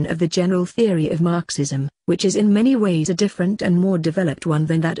expression of the general theory of Marxism, which is in many ways a different and more developed one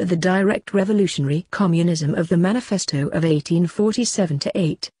than that of the direct revolutionary communism of the Manifesto of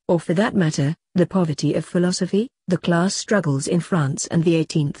 1847-8, or for that matter, the poverty of philosophy, the class struggles in France and the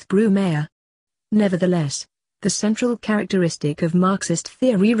 18th Brumaire. Nevertheless, the central characteristic of Marxist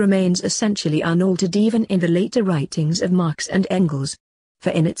theory remains essentially unaltered even in the later writings of Marx and Engels. For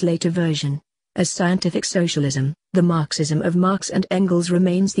in its later version, as scientific socialism, the Marxism of Marx and Engels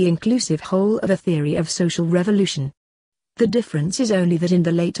remains the inclusive whole of a theory of social revolution. The difference is only that in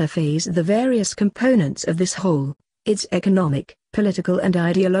the later phase the various components of this whole, its economic, political and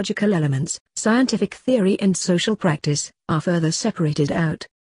ideological elements, scientific theory and social practice, are further separated out.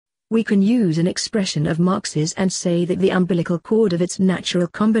 We can use an expression of Marx's and say that the umbilical cord of its natural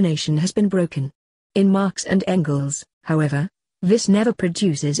combination has been broken. In Marx and Engels, however, this never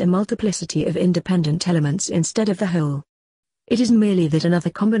produces a multiplicity of independent elements instead of the whole. It is merely that another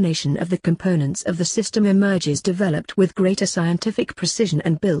combination of the components of the system emerges, developed with greater scientific precision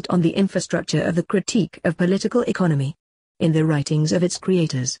and built on the infrastructure of the Critique of Political Economy. In the writings of its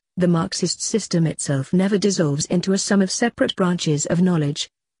creators, the Marxist system itself never dissolves into a sum of separate branches of knowledge,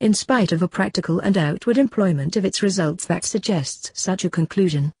 in spite of a practical and outward employment of its results that suggests such a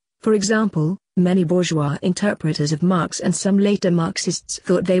conclusion. For example, many bourgeois interpreters of Marx and some later Marxists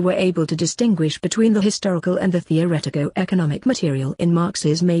thought they were able to distinguish between the historical and the theoretico-economic material in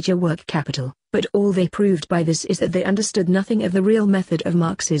Marx's major work Capital, but all they proved by this is that they understood nothing of the real method of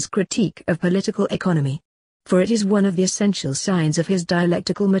Marx's Critique of Political Economy. For it is one of the essential signs of his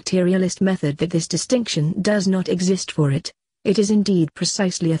dialectical materialist method that this distinction does not exist for it. It is indeed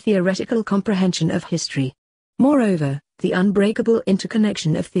precisely a theoretical comprehension of history. Moreover, the unbreakable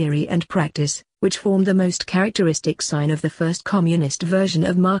interconnection of theory and practice, which formed the most characteristic sign of the first communist version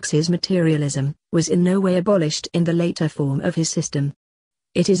of Marx's materialism, was in no way abolished in the later form of his system.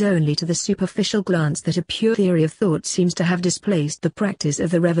 It is only to the superficial glance that a pure theory of thought seems to have displaced the practice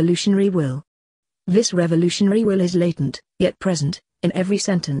of the revolutionary will. This revolutionary will is latent, yet present, in every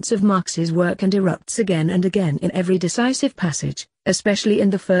sentence of Marx's work and erupts again and again in every decisive passage, especially in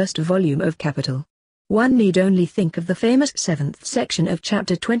the first volume of Capital. One need only think of the famous 7th section of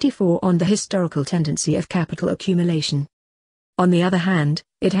Chapter 24 on the historical tendency of capital accumulation. On the other hand,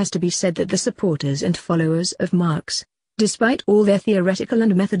 it has to be said that the supporters and followers of Marx, despite all their theoretical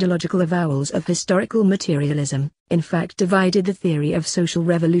and methodological avowals of historical materialism, in fact divided the theory of social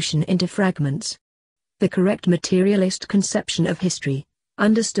revolution into fragments. The correct materialist conception of history,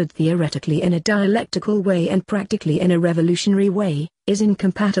 understood theoretically in a dialectical way and practically in a revolutionary way, is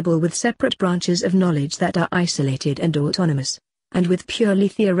incompatible with separate branches of knowledge that are isolated and autonomous, and with purely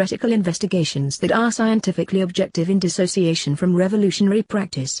theoretical investigations that are scientifically objective in dissociation from revolutionary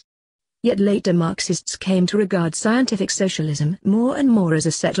practice. Yet later Marxists came to regard scientific socialism more and more as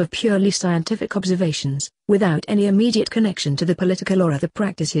a set of purely scientific observations, without any immediate connection to the political or other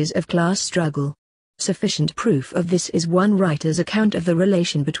practices of class struggle. Sufficient proof of this is one writer's account of the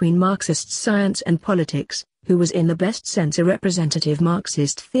relation between Marxist science and politics, who was in the best sense a representative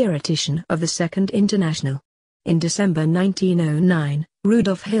Marxist theoretician of the Second International. In December 1909,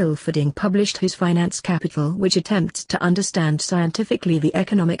 Rudolf Hilferding published his Finance Capital, which attempts to understand scientifically the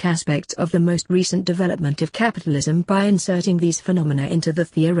economic aspects of the most recent development of capitalism by inserting these phenomena into the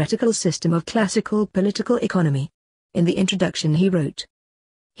theoretical system of classical political economy. In the introduction he wrote,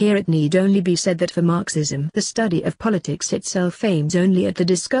 "Here it need only be said that for Marxism the study of politics itself aims only at the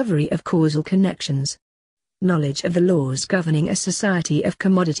discovery of causal connections. Knowledge of the laws governing a society of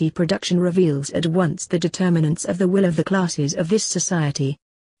commodity production reveals at once the determinants of the will of the classes of this society.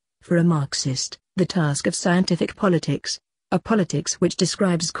 For a Marxist, the task of scientific politics, a politics which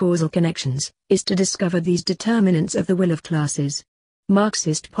describes causal connections, is to discover these determinants of the will of classes.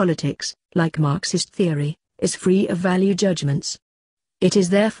 Marxist politics, like Marxist theory, is free of value judgments. It is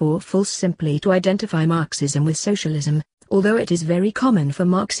therefore false simply to identify Marxism with socialism, although it is very common for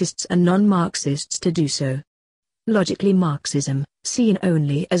Marxists and non-Marxists to do so. Logically Marxism, seen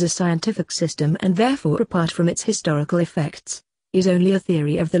only as a scientific system and therefore apart from its historical effects, is only a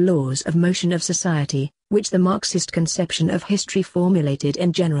theory of the laws of motion of society, which the Marxist conception of history formulated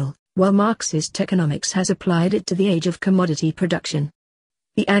in general, while Marxist economics has applied it to the age of commodity production.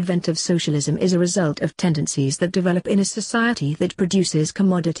 The advent of socialism is a result of tendencies that develop in a society that produces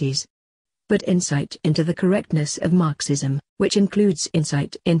commodities. But insight into the correctness of Marxism, which includes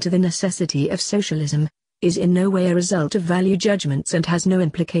insight into the necessity of socialism, is in no way a result of value judgments and has no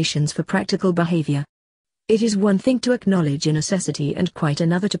implications for practical behavior. It is one thing to acknowledge a necessity and quite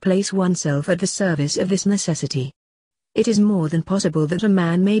another to place oneself at the service of this necessity. It is more than possible that a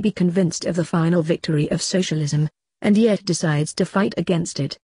man may be convinced of the final victory of socialism, and yet decides to fight against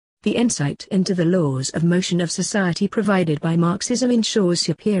it. The insight into the laws of motion of society provided by Marxism ensures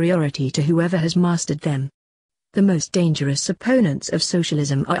superiority to whoever has mastered them. The most dangerous opponents of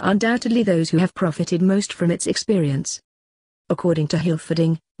socialism are undoubtedly those who have profited most from its experience. According to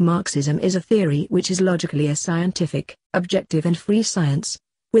Hilferding, Marxism is a theory which is logically a scientific, objective and free science,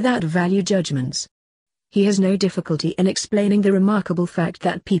 without value judgments. He has no difficulty in explaining the remarkable fact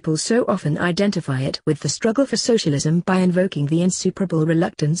that people so often identify it with the struggle for socialism by invoking the insuperable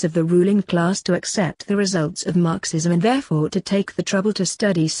reluctance of the ruling class to accept the results of Marxism and therefore to take the trouble to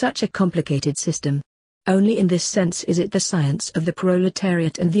study such a complicated system. Only in this sense is it the science of the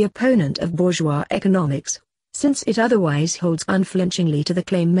proletariat and the opponent of bourgeois economics, since it otherwise holds unflinchingly to the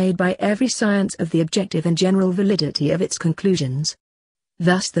claim made by every science of the objective and general validity of its conclusions.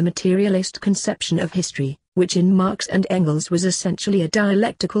 Thus the materialist conception of history, which in Marx and Engels was essentially a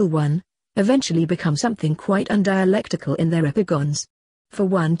dialectical one, eventually becomes something quite undialectical in their epigons. For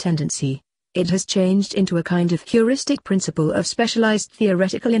one tendency, it has changed into a kind of heuristic principle of specialized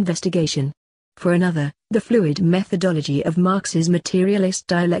theoretical investigation. For another, the fluid methodology of Marx's materialist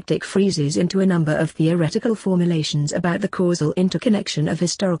dialectic freezes into a number of theoretical formulations about the causal interconnection of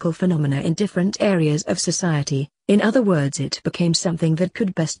historical phenomena in different areas of society. In other words, it became something that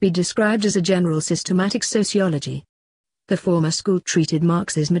could best be described as a general systematic sociology. The former school treated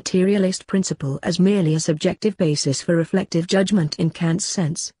Marx's materialist principle as merely a subjective basis for reflective judgment in Kant's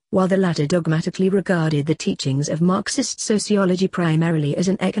sense, while the latter dogmatically regarded the teachings of Marxist sociology primarily as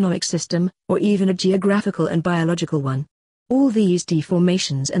an economic system, or even a geographical and biological one. All these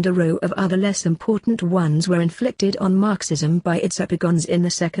deformations and a row of other less important ones were inflicted on Marxism by its epigons in the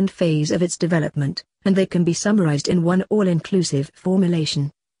second phase of its development, and they can be summarized in one all-inclusive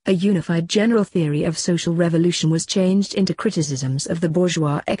formulation. A unified general theory of social revolution was changed into criticisms of the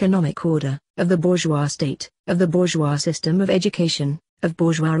bourgeois economic order, of the bourgeois state, of the bourgeois system of education, of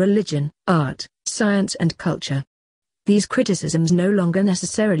bourgeois religion, art, science and culture. These criticisms no longer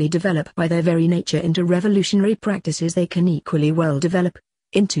necessarily develop by their very nature into revolutionary practices. They can equally well develop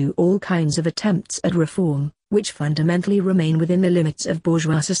into all kinds of attempts at reform, which fundamentally remain within the limits of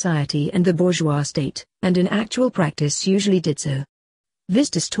bourgeois society and the bourgeois state, and in actual practice usually did so. This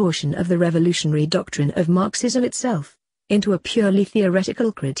distortion of the revolutionary doctrine of Marxism itself, into a purely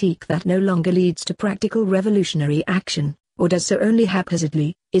theoretical critique that no longer leads to practical revolutionary action, or does so only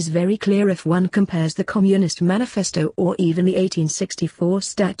haphazardly, is very clear if one compares the Communist Manifesto or even the 1864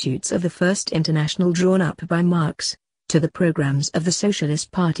 statutes of the First International drawn up by Marx, to the programs of the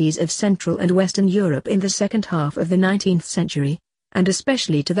socialist parties of Central and Western Europe in the second half of the 19th century, and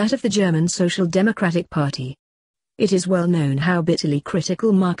especially to that of the German Social Democratic Party. It is well known how bitterly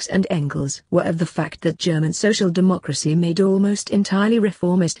critical Marx and Engels were of the fact that German social democracy made almost entirely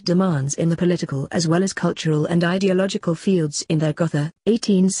reformist demands in the political as well as cultural and ideological fields in their Gotha,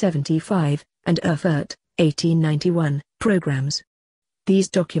 1875, and Erfurt, 1891, programs. These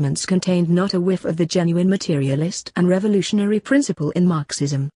documents contained not a whiff of the genuine materialist and revolutionary principle in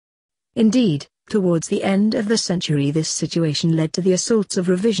Marxism. Indeed, towards the end of the century this situation led to the assaults of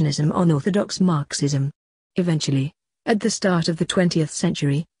revisionism on orthodox Marxism. Eventually, at the start of the 20th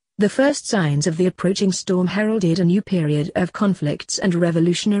century, the first signs of the approaching storm heralded a new period of conflicts and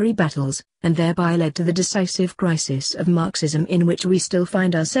revolutionary battles, and thereby led to the decisive crisis of Marxism in which we still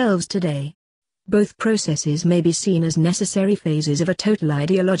find ourselves today. Both processes may be seen as necessary phases of a total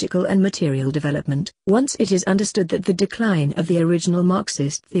ideological and material development. Once it is understood that the decline of the original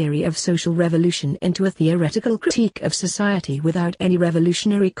Marxist theory of social revolution into a theoretical critique of society without any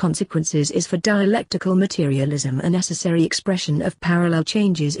revolutionary consequences is for dialectical materialism a necessary expression of parallel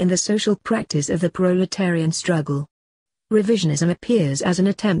changes in the social practice of the proletarian struggle. Revisionism appears as an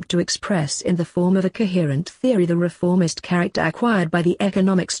attempt to express in the form of a coherent theory the reformist character acquired by the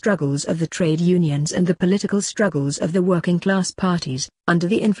economic struggles of the trade unions and the political struggles of the working class parties, under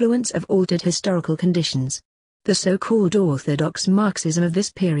the influence of altered historical conditions. The so-called orthodox Marxism of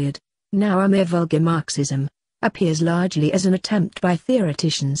this period, now a mere vulgar Marxism, appears largely as an attempt by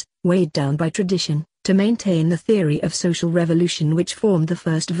theoreticians, weighed down by tradition, to maintain the theory of social revolution which formed the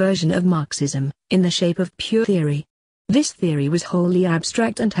first version of Marxism, in the shape of pure theory. This theory was wholly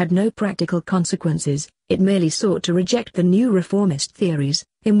abstract and had no practical consequences. It merely sought to reject the new reformist theories,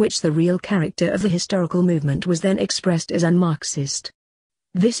 in which the real character of the historical movement was then expressed as un-Marxist.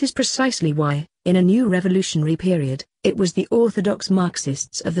 This is precisely why, in a new revolutionary period, it was the orthodox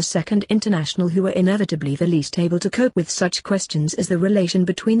Marxists of the Second International who were inevitably the least able to cope with such questions as the relation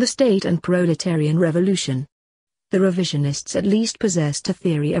between the state and proletarian revolution. The revisionists at least possessed a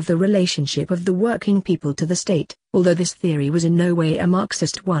theory of the relationship of the working people to the state, although this theory was in no way a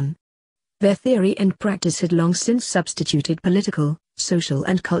Marxist one. Their theory and practice had long since substituted political, social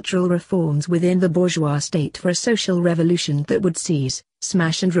and cultural reforms within the bourgeois state for a social revolution that would seize,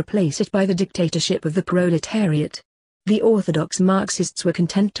 smash and replace it by the dictatorship of the proletariat. The orthodox Marxists were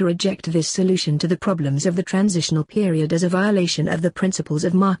content to reject this solution to the problems of the transitional period as a violation of the principles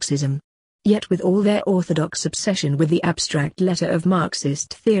of Marxism. Yet with all their orthodox obsession with the abstract letter of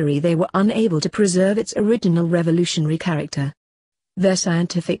Marxist theory they were unable to preserve its original revolutionary character. Their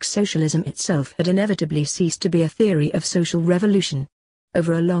scientific socialism itself had inevitably ceased to be a theory of social revolution.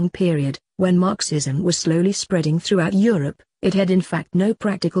 Over a long period, when Marxism was slowly spreading throughout Europe, it had in fact no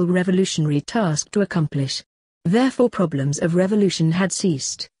practical revolutionary task to accomplish. Therefore problems of revolution had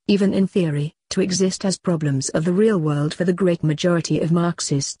ceased, even in theory, to exist as problems of the real world for the great majority of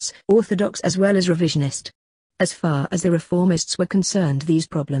Marxists, orthodox as well as revisionist. As far as the reformists were concerned these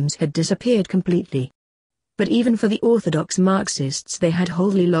problems had disappeared completely. But even for the orthodox Marxists they had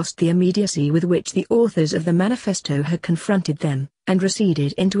wholly lost the immediacy with which the authors of the manifesto had confronted them, and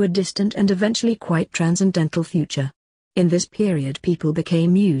receded into a distant and eventually quite transcendental future. In this period people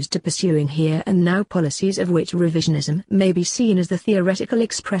became used to pursuing here and now policies of which revisionism may be seen as the theoretical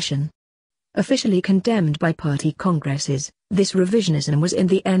expression. Officially condemned by party congresses, this revisionism was in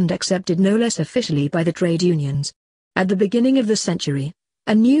the end accepted no less officially by the trade unions. At the beginning of the century,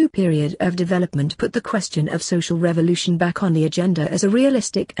 a new period of development put the question of social revolution back on the agenda as a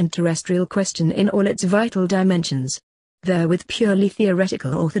realistic and terrestrial question in all its vital dimensions. There with purely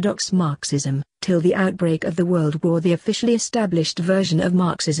theoretical orthodox Marxism, till the outbreak of the World War the officially established version of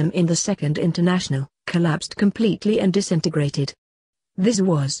Marxism in the Second International, collapsed completely and disintegrated. This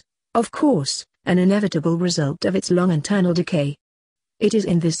was, of course, an inevitable result of its long internal decay. It is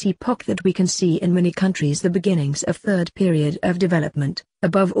in this epoch that we can see in many countries the beginnings of third period of development,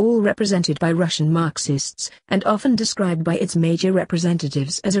 above all represented by Russian Marxists, and often described by its major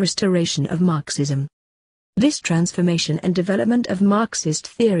representatives as a restoration of Marxism. This transformation and development of Marxist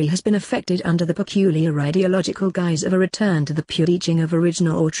theory has been effected under the peculiar ideological guise of a return to the pure teaching of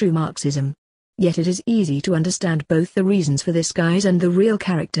original or true Marxism. Yet it is easy to understand both the reasons for this guise and the real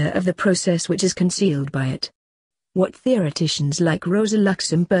character of the process which is concealed by it. What theoreticians like Rosa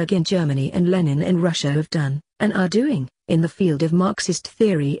Luxemburg in Germany and Lenin in Russia have done, and are doing, in the field of Marxist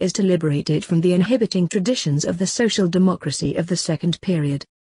theory is to liberate it from the inhibiting traditions of the social democracy of the second period.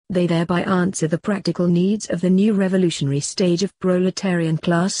 They thereby answer the practical needs of the new revolutionary stage of proletarian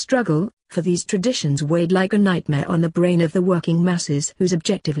class struggle, for these traditions weighed like a nightmare on the brain of the working masses whose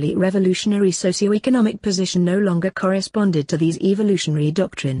objectively revolutionary socio-economic position no longer corresponded to these evolutionary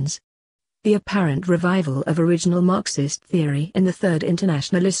doctrines. The apparent revival of original Marxist theory in the Third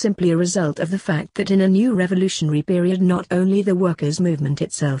International is simply a result of the fact that in a new revolutionary period not only the workers' movement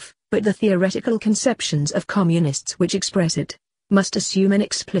itself, but the theoretical conceptions of communists which express it, must assume an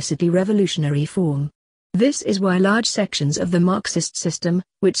explicitly revolutionary form. This is why large sections of the Marxist system,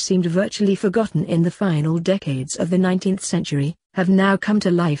 which seemed virtually forgotten in the final decades of the 19th century, have now come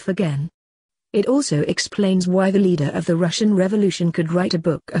to life again. It also explains why the leader of the Russian Revolution could write a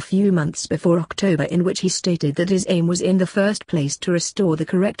book a few months before October in which he stated that his aim was in the first place to restore the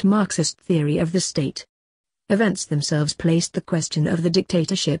correct Marxist theory of the state. Events themselves placed the question of the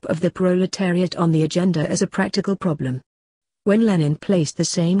dictatorship of the proletariat on the agenda as a practical problem. When Lenin placed the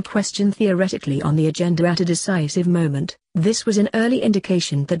same question theoretically on the agenda at a decisive moment, this was an early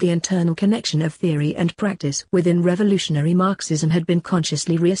indication that the internal connection of theory and practice within revolutionary Marxism had been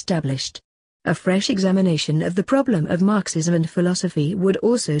consciously re-established. A fresh examination of the problem of Marxism and philosophy would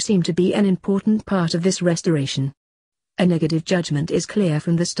also seem to be an important part of this restoration. A negative judgment is clear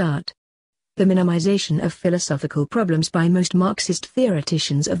from the start. The minimization of philosophical problems by most Marxist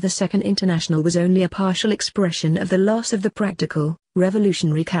theoreticians of the Second International was only a partial expression of the loss of the practical,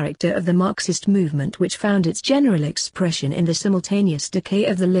 revolutionary character of the Marxist movement, which found its general expression in the simultaneous decay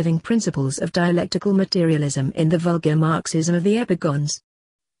of the living principles of dialectical materialism in the vulgar Marxism of the epigons.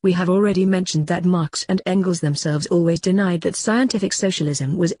 We have already mentioned that Marx and Engels themselves always denied that scientific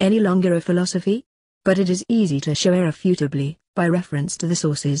socialism was any longer a philosophy. But it is easy to show irrefutably, by reference to the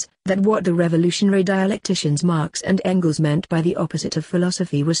sources, that what the revolutionary dialecticians Marx and Engels meant by the opposite of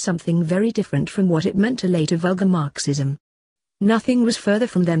philosophy was something very different from what it meant to later vulgar Marxism. Nothing was further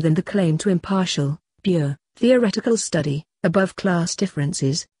from them than the claim to impartial, pure, theoretical study, above class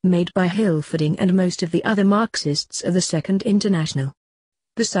differences, made by Hilferding and most of the other Marxists of the Second International.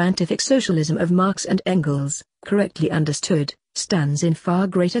 The scientific socialism of Marx and Engels, correctly understood, stands in far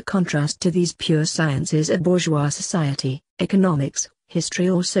greater contrast to these pure sciences of bourgeois society, economics, history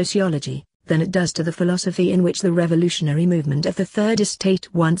or sociology, than it does to the philosophy in which the revolutionary movement of the Third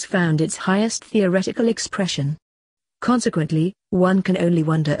Estate once found its highest theoretical expression. Consequently, one can only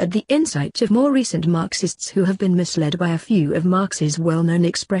wonder at the insight of more recent Marxists who have been misled by a few of Marx's well-known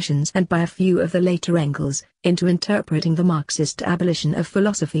expressions and by a few of the later Engels, into interpreting the Marxist abolition of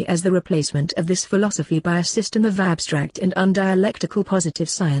philosophy as the replacement of this philosophy by a system of abstract and undialectical positive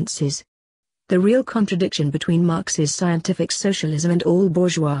sciences. The real contradiction between Marx's scientific socialism and all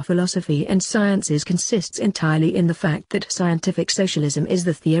bourgeois philosophy and sciences consists entirely in the fact that scientific socialism is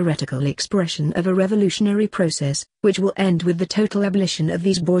the theoretical expression of a revolutionary process, which will end with the total abolition of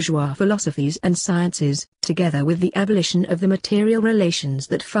these bourgeois philosophies and sciences, together with the abolition of the material relations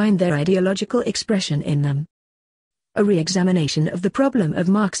that find their ideological expression in them. A re-examination of the problem of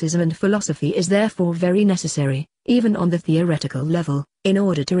Marxism and philosophy is therefore very necessary, even on the theoretical level, in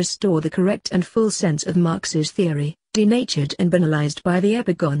order to restore the correct and full sense of Marx's theory, denatured and banalized by the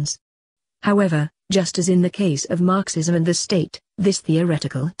epigons. However, just as in the case of Marxism and the state, this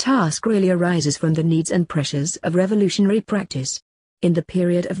theoretical task really arises from the needs and pressures of revolutionary practice. In the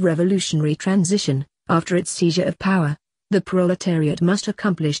period of revolutionary transition, after its seizure of power, the proletariat must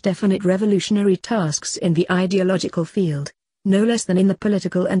accomplish definite revolutionary tasks in the ideological field, no less than in the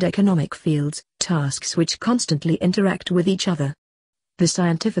political and economic fields, tasks which constantly interact with each other. The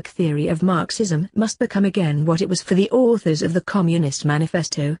scientific theory of Marxism must become again what it was for the authors of the Communist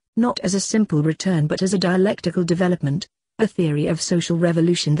Manifesto, not as a simple return but as a dialectical development, a theory of social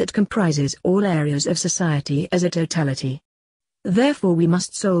revolution that comprises all areas of society as a totality. Therefore we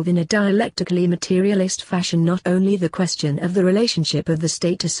must solve in a dialectically materialist fashion not only the question of the relationship of the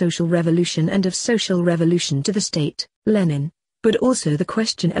state to social revolution and of social revolution to the state, Lenin, but also the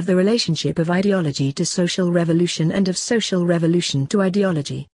question of the relationship of ideology to social revolution and of social revolution to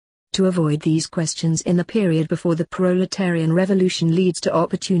ideology. To avoid these questions in the period before the proletarian revolution leads to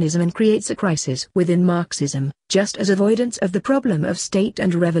opportunism and creates a crisis within Marxism, just as avoidance of the problem of state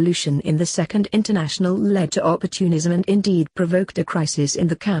and revolution in the Second International led to opportunism and indeed provoked a crisis in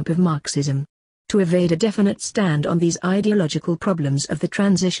the camp of Marxism. To evade a definite stand on these ideological problems of the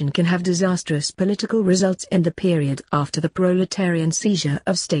transition can have disastrous political results in the period after the proletarian seizure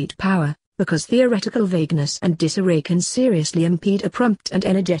of state power, because theoretical vagueness and disarray can seriously impede a prompt and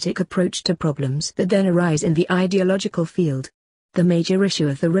energetic approach to problems that then arise in the ideological field. The major issue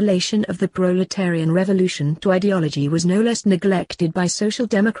of the relation of the proletarian revolution to ideology was no less neglected by social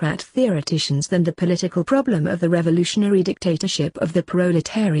democrat theoreticians than the political problem of the revolutionary dictatorship of the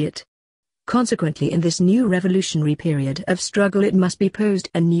proletariat. Consequently, in this new revolutionary period of struggle, it must be posed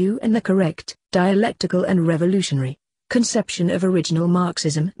anew, and the correct, dialectical and revolutionary conception of original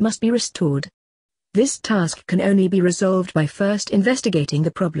Marxism must be restored. This task can only be resolved by first investigating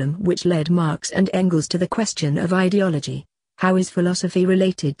the problem which led Marx and Engels to the question of ideology. How is philosophy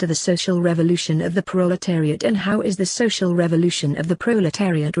related to the social revolution of the proletariat, and how is the social revolution of the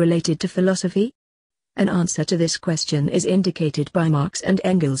proletariat related to philosophy? An answer to this question is indicated by Marx and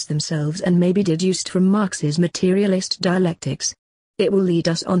Engels themselves and may be deduced from Marx's materialist dialectics. It will lead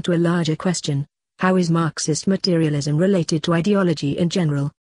us on to a larger question: how is Marxist materialism related to ideology in general?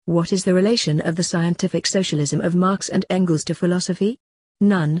 What is the relation of the scientific socialism of Marx and Engels to philosophy?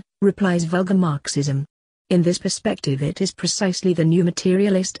 None, replies vulgar Marxism. In this perspective, it is precisely the new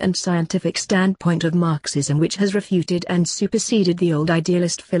materialist and scientific standpoint of Marxism which has refuted and superseded the old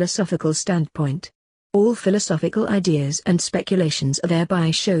idealist philosophical standpoint. All philosophical ideas and speculations are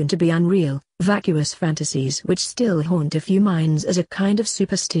thereby shown to be unreal, vacuous fantasies which still haunt a few minds as a kind of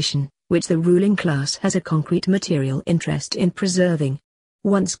superstition, which the ruling class has a concrete material interest in preserving.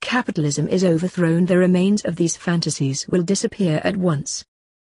 Once capitalism is overthrown, the remains of these fantasies will disappear at once.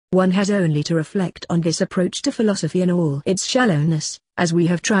 One has only to reflect on this approach to philosophy in all its shallowness, as we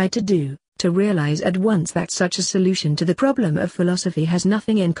have tried to do, to realize at once that such a solution to the problem of philosophy has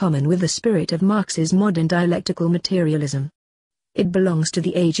nothing in common with the spirit of Marx's modern dialectical materialism. It belongs to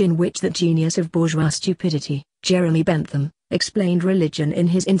the age in which that genius of bourgeois stupidity, Jeremy Bentham, explained religion in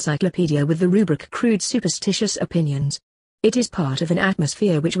his encyclopedia with the rubric crude superstitious opinions. It is part of an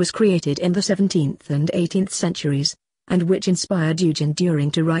atmosphere which was created in the 17th and 18th centuries, and which inspired Eugene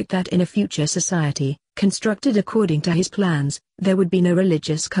Düring to write that in a future society, constructed according to his plans, there would be no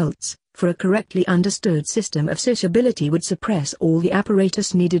religious cults, for a correctly understood system of sociability would suppress all the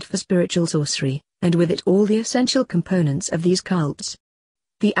apparatus needed for spiritual sorcery, and with it all the essential components of these cults.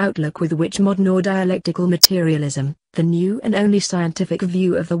 The outlook with which modern or dialectical materialism, the new and only scientific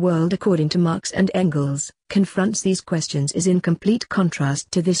view of the world according to Marx and Engels, confronts these questions is in complete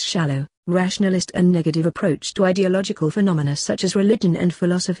contrast to this shallow, rationalist and negative approach to ideological phenomena such as religion and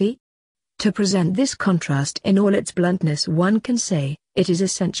philosophy. To present this contrast in all its bluntness, one can say, it is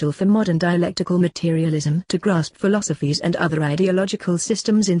essential for modern dialectical materialism to grasp philosophies and other ideological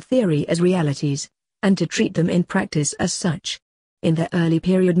systems in theory as realities, and to treat them in practice as such. In the early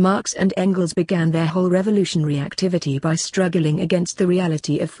period, Marx and Engels began their whole revolutionary activity by struggling against the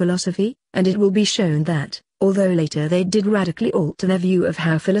reality of philosophy, and it will be shown that, although later they did radically alter their view of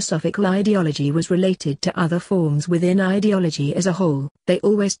how philosophical ideology was related to other forms within ideology as a whole, they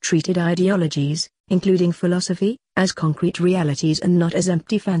always treated ideologies, including philosophy, as concrete realities and not as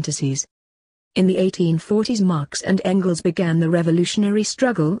empty fantasies. In the 1840s, Marx and Engels began the revolutionary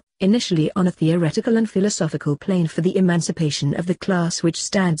struggle, initially on a theoretical and philosophical plane, for the emancipation of the class which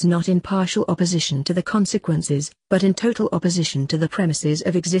stands not in partial opposition to the consequences, but in total opposition to the premises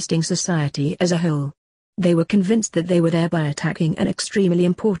of existing society as a whole. They were convinced that they were thereby attacking an extremely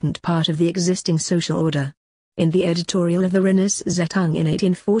important part of the existing social order. In the editorial of the Rennes-Zeitung in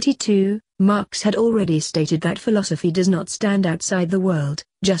 1842, Marx had already stated that philosophy does not stand outside the world,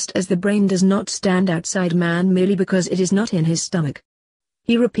 just as the brain does not stand outside man merely because it is not in his stomach.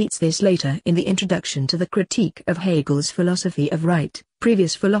 He repeats this later in the introduction to the critique of Hegel's philosophy of right.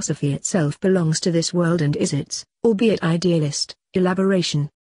 Previous philosophy itself belongs to this world and is its, albeit idealist, elaboration.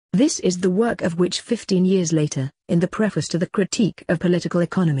 This is the work of which 15 years later, in the preface to the Critique of Political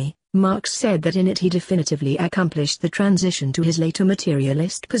Economy, Marx said that in it he definitively accomplished the transition to his later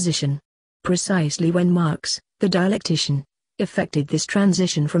materialist position. Precisely when Marx, the dialectician, effected this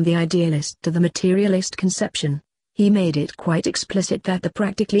transition from the idealist to the materialist conception, he made it quite explicit that the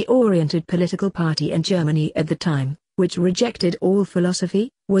practically oriented political party in Germany at the time, which rejected all philosophy,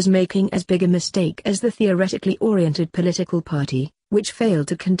 was making as big a mistake as the theoretically oriented political party, which failed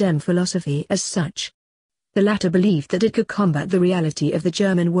to condemn philosophy as such. The latter believed that it could combat the reality of the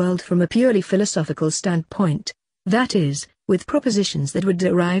German world from a purely philosophical standpoint, that is, with propositions that were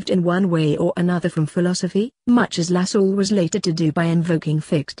derived in one way or another from philosophy, much as Lassalle was later to do by invoking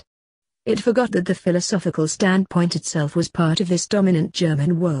Fichte. It forgot that the philosophical standpoint itself was part of this dominant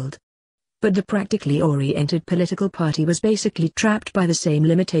German world. But the practically oriented political party was basically trapped by the same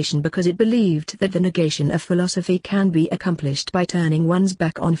limitation because it believed that the negation of philosophy can be accomplished by turning one's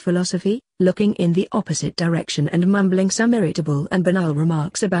back on philosophy, looking in the opposite direction and mumbling some irritable and banal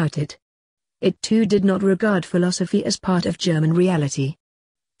remarks about it. It too did not regard philosophy as part of German reality.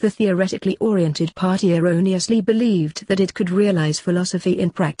 The theoretically oriented party erroneously believed that it could realize philosophy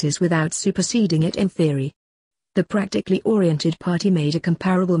in practice without superseding it in theory. The practically oriented party made a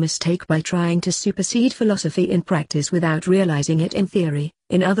comparable mistake by trying to supersede philosophy in practice without realizing it in theory,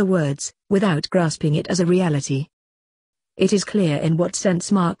 in other words, without grasping it as a reality. It is clear in what sense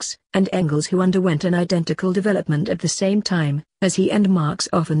Marx and Engels, who underwent an identical development at the same time, as he and Marx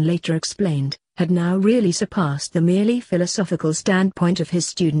often later explained, had now really surpassed the merely philosophical standpoint of his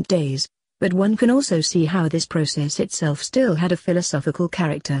student days, but one can also see how this process itself still had a philosophical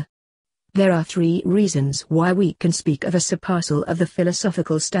character. There are three reasons why we can speak of a surpassal of the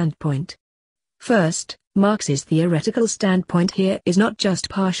philosophical standpoint. First, Marx's theoretical standpoint here is not just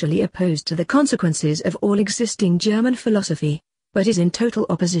partially opposed to the consequences of all existing German philosophy, but is in total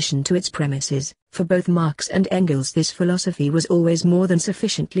opposition to its premises. For both Marx and Engels, this philosophy was always more than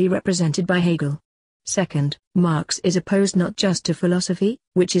sufficiently represented by Hegel. Second, Marx is opposed not just to philosophy,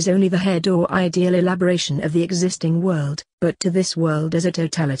 which is only the head or ideal elaboration of the existing world, but to this world as a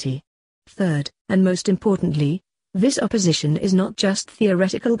totality. Third, and most importantly, this opposition is not just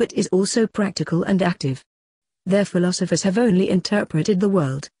theoretical but is also practical and active. Their philosophers have only interpreted the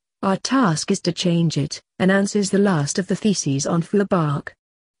world. Our task is to change it, announces the last of the theses on Feuerbach.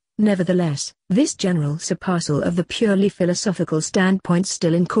 Nevertheless, this general surpassal of the purely philosophical standpoint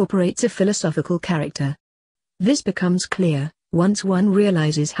still incorporates a philosophical character. This becomes clear once one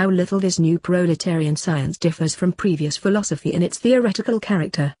realizes how little this new proletarian science differs from previous philosophy in its theoretical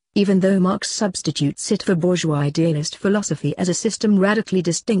character, even though Marx substitutes it for bourgeois idealist philosophy as a system radically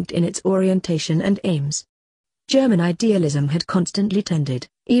distinct in its orientation and aims. German idealism had constantly tended,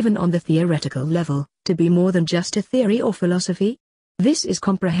 even on the theoretical level, to be more than just a theory or philosophy. This is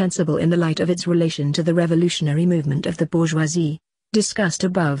comprehensible in the light of its relation to the revolutionary movement of the bourgeoisie, discussed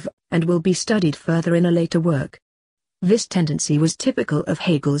above, and will be studied further in a later work. This tendency was typical of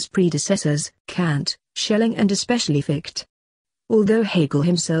Hegel's predecessors, Kant, Schelling and especially Fichte. Although Hegel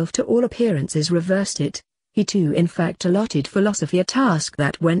himself to all appearances reversed it, he too in fact allotted philosophy a task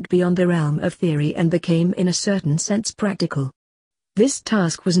that went beyond the realm of theory and became in a certain sense practical. This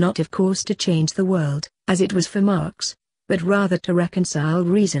task was not of course to change the world, as it was for Marx, but rather to reconcile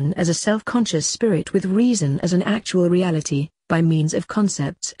reason as a self-conscious spirit with reason as an actual reality, by means of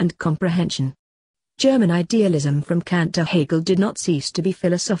concepts and comprehension. German idealism from Kant to Hegel did not cease to be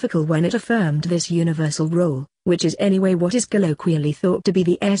philosophical when it affirmed this universal role, which is anyway what is colloquially thought to be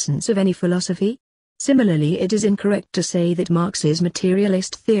the essence of any philosophy. Similarly, it is incorrect to say that Marx's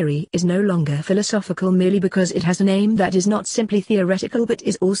materialist theory is no longer philosophical merely because it has an aim that is not simply theoretical but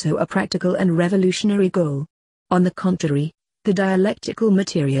is also a practical and revolutionary goal. On the contrary, the dialectical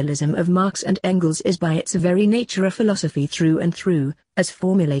materialism of Marx and Engels is by its very nature a philosophy through and through, as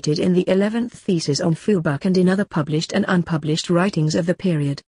formulated in the 11th thesis on Feuerbach and in other published and unpublished writings of the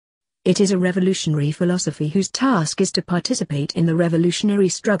period. It is a revolutionary philosophy whose task is to participate in the revolutionary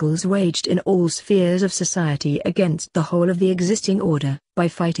struggles waged in all spheres of society against the whole of the existing order, by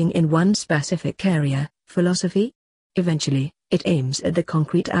fighting in one specific area, philosophy. Eventually, it aims at the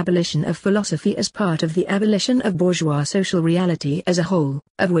concrete abolition of philosophy as part of the abolition of bourgeois social reality as a whole,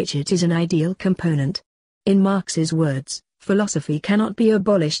 of which it is an ideal component. In Marx's words, philosophy cannot be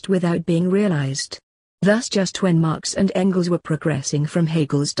abolished without being realized. Thus just when Marx and Engels were progressing from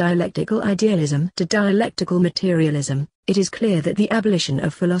Hegel's dialectical idealism to dialectical materialism, it is clear that the abolition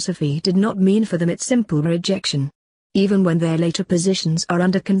of philosophy did not mean for them its simple rejection. Even when their later positions are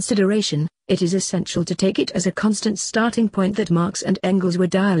under consideration, it is essential to take it as a constant starting point that Marx and Engels were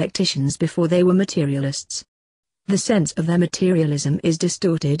dialecticians before they were materialists. The sense of their materialism is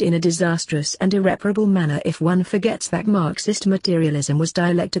distorted in a disastrous and irreparable manner if one forgets that Marxist materialism was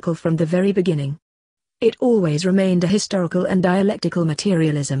dialectical from the very beginning. It always remained a historical and dialectical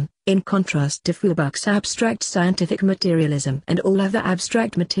materialism, in contrast to Feuerbach's abstract scientific materialism and all other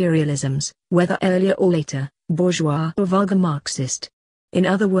abstract materialisms, whether earlier or later, bourgeois or vulgar Marxist. In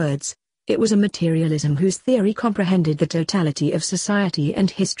other words, it was a materialism whose theory comprehended the totality of society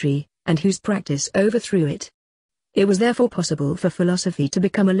and history, and whose practice overthrew it. It was therefore possible for philosophy to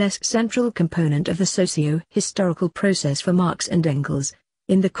become a less central component of the socio-historical process for Marx and Engels,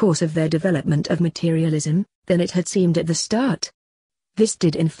 in the course of their development of materialism, than it had seemed at the start. This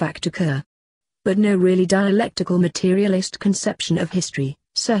did in fact occur. But no really dialectical materialist conception of history,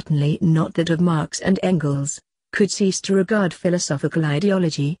 certainly not that of Marx and Engels, could cease to regard philosophical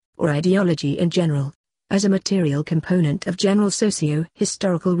ideology, or ideology in general, as a material component of general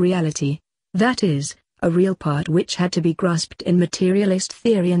socio-historical reality, that is, a real part which had to be grasped in materialist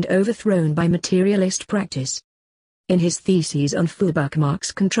theory and overthrown by materialist practice. In his theses on Feuerbach,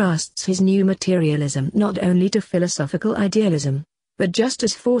 Marx contrasts his new materialism not only to philosophical idealism, but just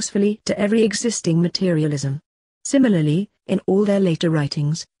as forcefully to every existing materialism. Similarly, in all their later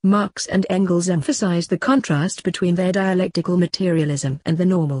writings, Marx and Engels emphasized the contrast between their dialectical materialism and the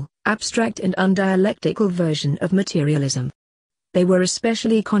normal, abstract and undialectical version of materialism. They were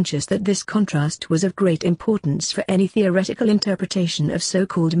especially conscious that this contrast was of great importance for any theoretical interpretation of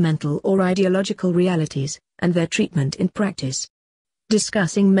so-called mental or ideological realities, and their treatment in practice.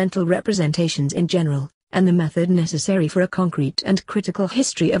 Discussing mental representations in general, and the method necessary for a concrete and critical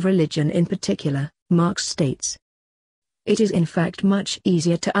history of religion in particular, Marx states, "It is in fact much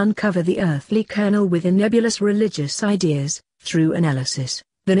easier to uncover the earthly kernel within nebulous religious ideas, through analysis,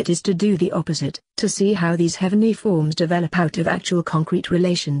 than it is to do the opposite, to see how these heavenly forms develop out of actual concrete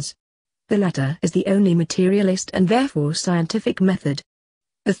relations. The latter is the only materialist and therefore scientific method.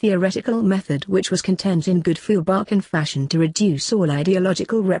 The theoretical method which was content in good Feuerbachian fashion to reduce all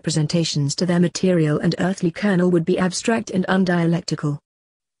ideological representations to their material and earthly kernel would be abstract and undialectical.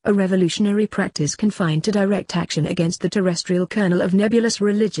 A revolutionary practice confined to direct action against the terrestrial kernel of nebulous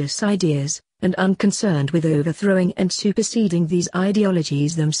religious ideas, and unconcerned with overthrowing and superseding these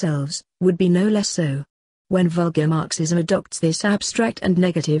ideologies themselves, would be no less so. When vulgar Marxism adopts this abstract and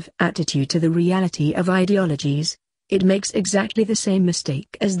negative attitude to the reality of ideologies, it makes exactly the same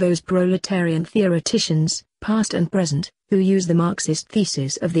mistake as those proletarian theoreticians, past and present, who use the Marxist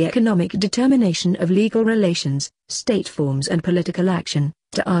thesis of the economic determination of legal relations, state forms and political action,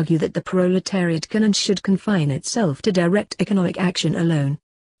 to argue that the proletariat can and should confine itself to direct economic action alone.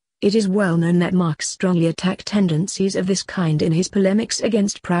 It is well known that Marx strongly attacked tendencies of this kind in his polemics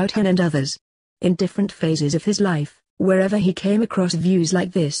against Proudhon and others. In different phases of his life, wherever he came across views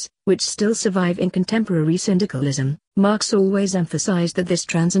like this, which still survive in contemporary syndicalism, Marx always emphasized that this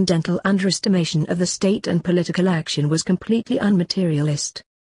transcendental underestimation of the state and political action was completely unmaterialist.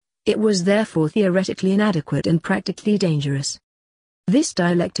 It was therefore theoretically inadequate and practically dangerous. This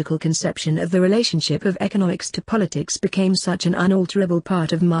dialectical conception of the relationship of economics to politics became such an unalterable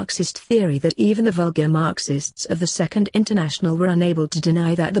part of Marxist theory that even the vulgar Marxists of the Second International were unable to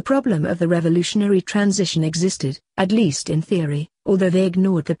deny that the problem of the revolutionary transition existed, at least in theory, although they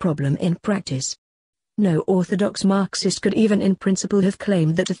ignored the problem in practice. No orthodox Marxist could even in principle have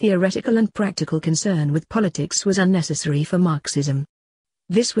claimed that a theoretical and practical concern with politics was unnecessary for Marxism.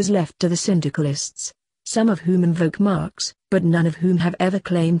 This was left to the syndicalists, some of whom invoke Marx, but none of whom have ever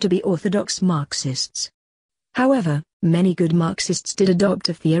claimed to be orthodox Marxists. However, many good Marxists did adopt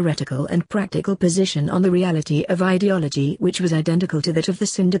a theoretical and practical position on the reality of ideology which was identical to that of the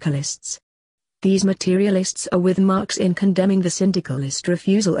syndicalists. These materialists are with Marx in condemning the syndicalist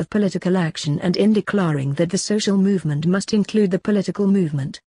refusal of political action and in declaring that the social movement must include the political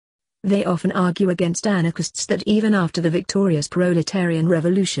movement. They often argue against anarchists that even after the victorious proletarian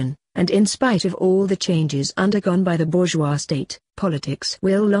revolution, and in spite of all the changes undergone by the bourgeois state, politics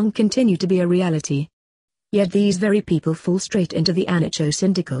will long continue to be a reality. Yet these very people fall straight into the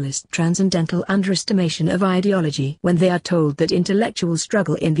anarcho-syndicalist transcendental underestimation of ideology when they are told that intellectual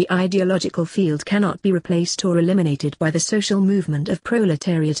struggle in the ideological field cannot be replaced or eliminated by the social movement of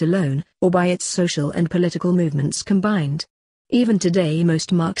proletariat alone, or by its social and political movements combined. Even today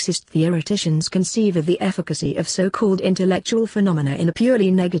most Marxist theoreticians conceive of the efficacy of so-called intellectual phenomena in a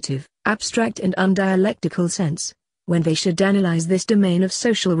purely negative, abstract and undialectical sense, when they should analyze this domain of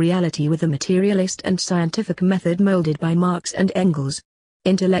social reality with the materialist and scientific method molded by Marx and Engels.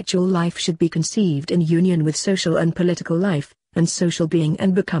 Intellectual life should be conceived in union with social and political life, and social being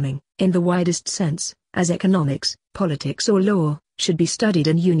and becoming, in the widest sense, as economics, politics or law, should be studied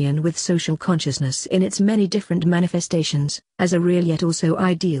in union with social consciousness in its many different manifestations, as a real yet also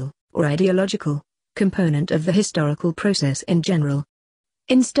ideal, or ideological, component of the historical process in general.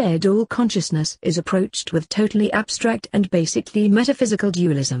 Instead, all consciousness is approached with totally abstract and basically metaphysical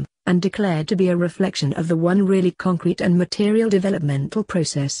dualism, and declared to be a reflection of the one really concrete and material developmental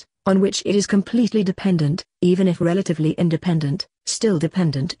process, on which it is completely dependent, even if relatively independent, still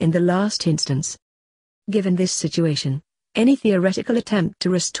dependent in the last instance. Given this situation, any theoretical attempt to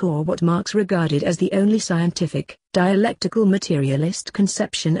restore what Marx regarded as the only scientific, dialectical materialist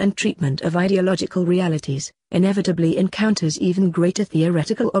conception and treatment of ideological realities, inevitably encounters even greater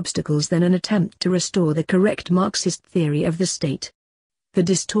theoretical obstacles than an attempt to restore the correct Marxist theory of the state. The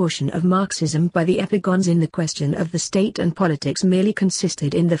distortion of Marxism by the epigons in the question of the state and politics merely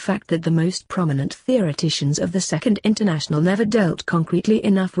consisted in the fact that the most prominent theoreticians of the Second International never dealt concretely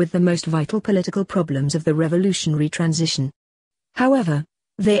enough with the most vital political problems of the revolutionary transition. However,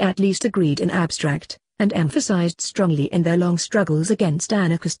 they at least agreed in abstract, and emphasized strongly in their long struggles against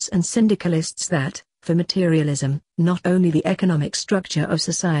anarchists and syndicalists that, for materialism, not only the economic structure of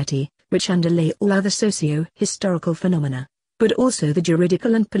society, which underlay all other socio-historical phenomena, but also the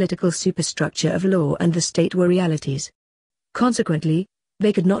juridical and political superstructure of law and the state were realities. Consequently,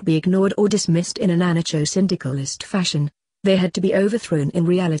 they could not be ignored or dismissed in an anarcho-syndicalist fashion. They had to be overthrown in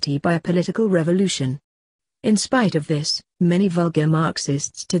reality by a political revolution. In spite of this, many vulgar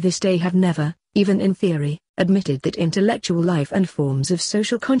Marxists to this day have never, even in theory, admitted that intellectual life and forms of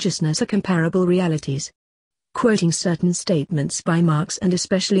social consciousness are comparable realities. Quoting certain statements by Marx and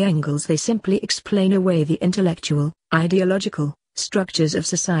especially Engels, they simply explain away the intellectual, ideological, structures of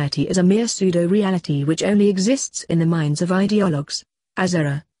society as a mere pseudo-reality which only exists in the minds of ideologues, as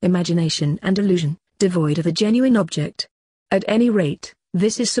error, imagination and illusion, devoid of a genuine object. At any rate,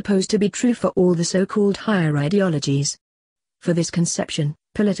 this is supposed to be true for all the so-called higher ideologies. For this conception,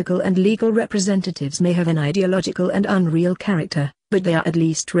 political and legal representatives may have an ideological and unreal character, but they are at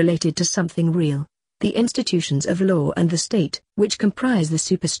least related to something real. The institutions of law and the state, which comprise the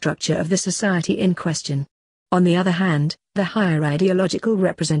superstructure of the society in question. On the other hand, the higher ideological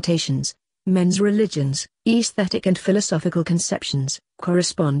representations, men's religions, aesthetic and philosophical conceptions,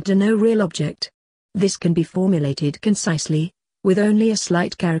 correspond to no real object. This can be formulated concisely, with only a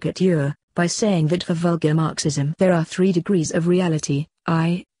slight caricature, by saying that for vulgar Marxism there are 3 degrees of reality,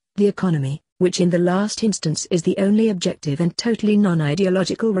 I, the economy, which in the last instance is the only objective and totally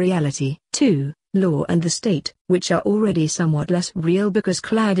non-ideological reality, 2, law and the state, which are already somewhat less real because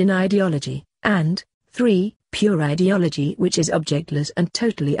clad in ideology, and 3, pure ideology which is objectless and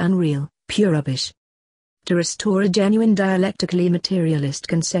totally unreal, pure rubbish. To restore a genuine dialectically materialist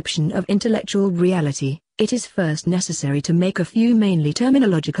conception of intellectual reality, it is first necessary to make a few mainly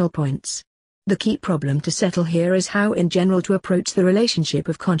terminological points. The key problem to settle here is how in general to approach the relationship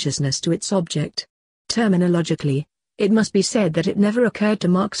of consciousness to its object. Terminologically, it must be said that it never occurred to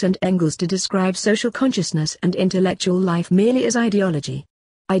Marx and Engels to describe social consciousness and intellectual life merely as ideology.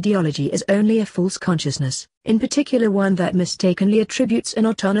 Ideology is only a false consciousness, in particular one that mistakenly attributes an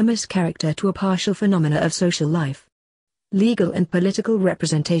autonomous character to a partial phenomena of social life. Legal and political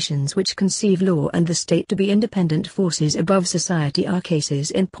representations which conceive law and the state to be independent forces above society are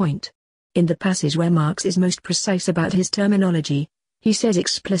cases in point. In the passage where Marx is most precise about his terminology, he says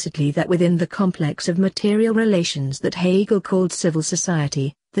explicitly that within the complex of material relations that Hegel called civil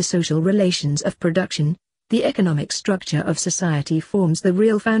society, the social relations of production, the economic structure of society forms the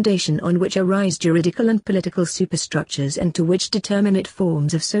real foundation on which arise juridical and political superstructures and to which determinate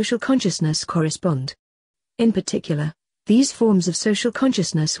forms of social consciousness correspond. In particular, these forms of social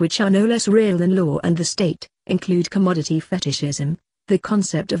consciousness which are no less real than law and the state, include commodity fetishism, the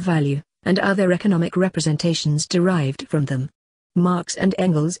concept of value, and other economic representations derived from them. Marx and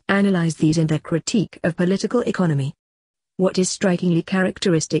Engels analyze these in their critique of political economy. What is strikingly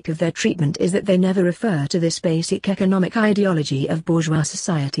characteristic of their treatment is that they never refer to this basic economic ideology of bourgeois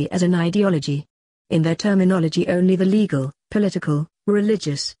society as an ideology. In their terminology only the legal, political,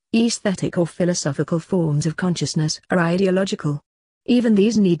 religious, aesthetic or philosophical forms of consciousness are ideological. Even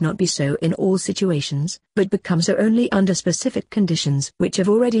these need not be so in all situations, but become so only under specific conditions which have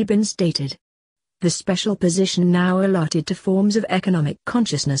already been stated. The special position now allotted to forms of economic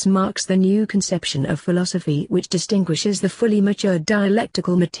consciousness marks the new conception of philosophy which distinguishes the fully matured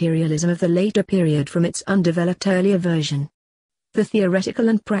dialectical materialism of the later period from its undeveloped earlier version. The theoretical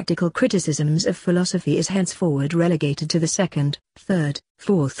and practical criticisms of philosophy is henceforward relegated to the second, third,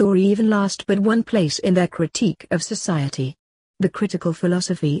 fourth or even last but one place in their critique of society. The critical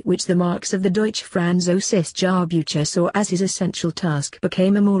philosophy which the Marx of the Deutsche Französische saw as his essential task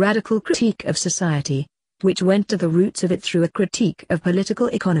became a more radical critique of society, which went to the roots of it through a critique of political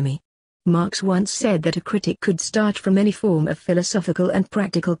economy. Marx once said that a critic could start from any form of philosophical and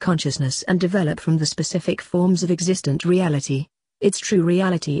practical consciousness and develop from the specific forms of existent reality, its true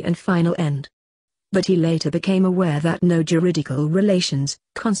reality and final end. But he later became aware that no juridical relations,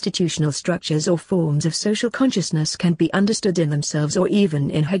 constitutional structures or forms of social consciousness can be understood in themselves or even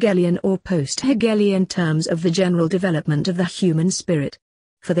in Hegelian or post-Hegelian terms of the general development of the human spirit.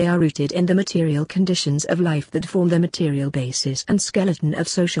 For they are rooted in the material conditions of life that form the material basis and skeleton of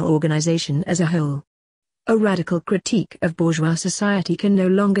social organization as a whole. A radical critique of bourgeois society can no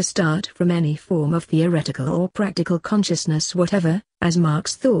longer start from any form of theoretical or practical consciousness whatever, as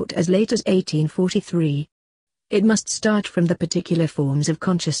Marx thought as late as 1843. It must start from the particular forms of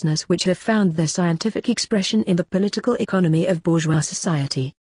consciousness which have found their scientific expression in the political economy of bourgeois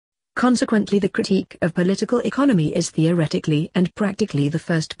society. Consequently, the critique of political economy is theoretically and practically the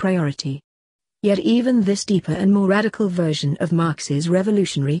first priority. Yet even this deeper and more radical version of Marx's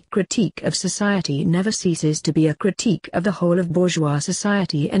revolutionary critique of society never ceases to be a critique of the whole of bourgeois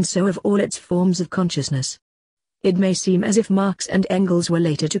society and so of all its forms of consciousness. It may seem as if Marx and Engels were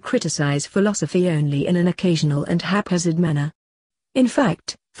later to criticize philosophy only in an occasional and haphazard manner. In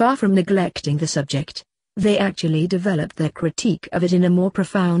fact, far from neglecting the subject, they actually developed their critique of it in a more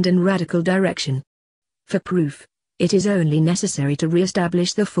profound and radical direction. For proof, it is only necessary to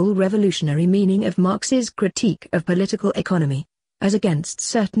re-establish the full revolutionary meaning of Marx's critique of political economy, as against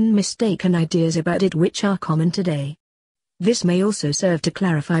certain mistaken ideas about it which are common today. This may also serve to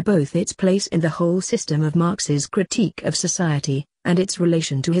clarify both its place in the whole system of Marx's critique of society, and its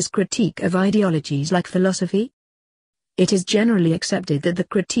relation to his critique of ideologies like philosophy. It is generally accepted that the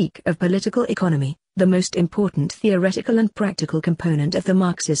critique of political economy, the most important theoretical and practical component of the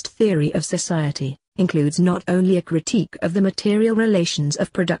Marxist theory of society, includes not only a critique of the material relations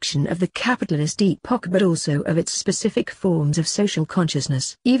of production of the capitalist epoch but also of its specific forms of social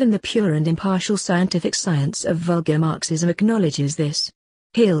consciousness. Even the pure and impartial scientific science of vulgar Marxism acknowledges this.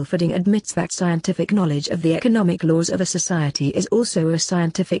 Hilferding admits that scientific knowledge of the economic laws of a society is also a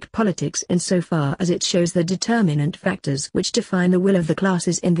scientific politics insofar as it shows the determinant factors which define the will of the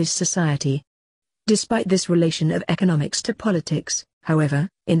classes in this society. Despite this relation of economics to politics, however,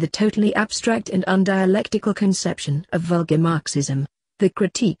 in the totally abstract and undialectical conception of vulgar Marxism, the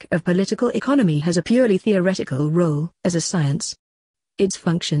critique of political economy has a purely theoretical role as a science. Its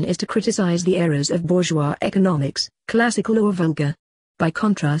function is to criticize the errors of bourgeois economics, classical or vulgar. By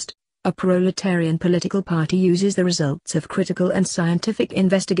contrast, a proletarian political party uses the results of critical and scientific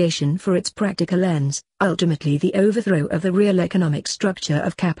investigation for its practical ends, ultimately the overthrow of the real economic structure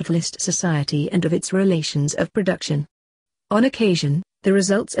of capitalist society and of its relations of production. On occasion, the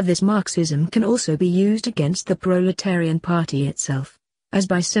results of this Marxism can also be used against the proletarian party itself, as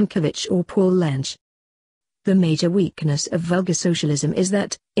by Simkevich or Paul Lensch. The major weakness of vulgar socialism is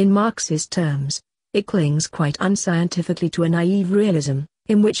that, in Marxist terms, it clings quite unscientifically to a naive realism,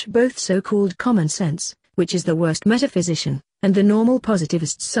 in which both so-called common sense, which is the worst metaphysician, and the normal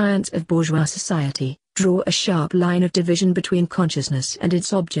positivist science of bourgeois society, draw a sharp line of division between consciousness and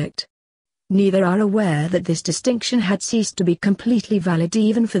its object. Neither are aware that this distinction had ceased to be completely valid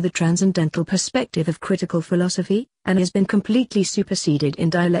even for the transcendental perspective of critical philosophy, and has been completely superseded in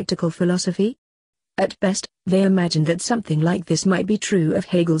dialectical philosophy. At best, they imagine that something like this might be true of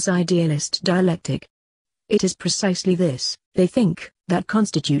Hegel's idealist dialectic. It is precisely this, they think, that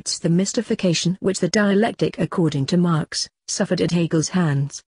constitutes the mystification which the dialectic, according to Marx, suffered at Hegel's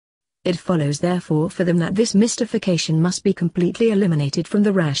hands. It follows therefore for them that this mystification must be completely eliminated from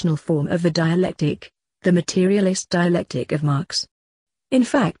the rational form of the dialectic, the materialist dialectic of Marx. In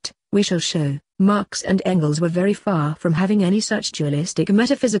fact, we shall show, Marx and Engels were very far from having any such dualistic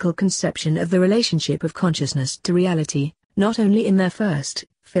metaphysical conception of the relationship of consciousness to reality, not only in their first,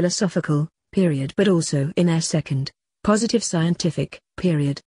 philosophical, period but also in their second, positive scientific,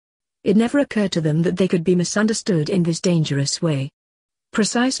 period. It never occurred to them that they could be misunderstood in this dangerous way.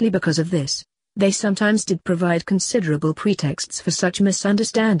 Precisely because of this, they sometimes did provide considerable pretexts for such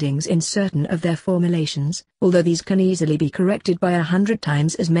misunderstandings in certain of their formulations, although these can easily be corrected by 100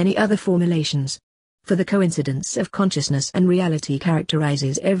 times as many other formulations. For the coincidence of consciousness and reality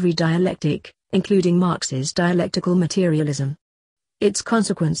characterizes every dialectic, including Marx's dialectical materialism. Its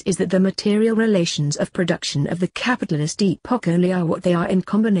consequence is that the material relations of production of the capitalist epoch only are what they are in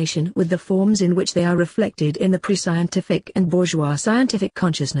combination with the forms in which they are reflected in the pre-scientific and bourgeois scientific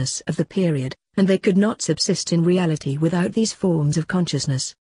consciousness of the period, and they could not subsist in reality without these forms of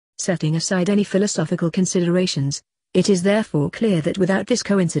consciousness. Setting aside any philosophical considerations, it is therefore clear that without this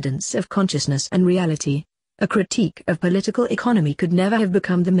coincidence of consciousness and reality, a critique of political economy could never have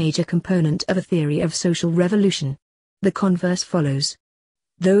become the major component of a theory of social revolution. The converse follows.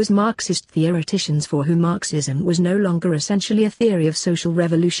 Those Marxist theoreticians for whom Marxism was no longer essentially a theory of social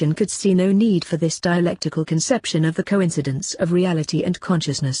revolution could see no need for this dialectical conception of the coincidence of reality and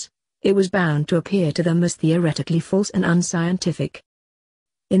consciousness. It was bound to appear to them as theoretically false and unscientific.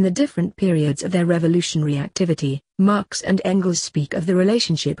 In the different periods of their revolutionary activity, Marx and Engels speak of the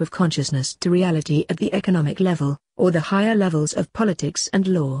relationship of consciousness to reality at the economic level, or the higher levels of politics and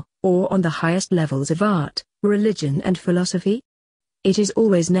law, or on the highest levels of art, religion and philosophy. It is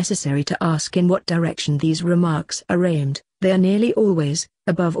always necessary to ask in what direction these remarks are aimed. They are nearly always,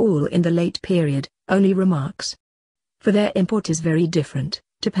 above all in the late period, only remarks. For their import is very different,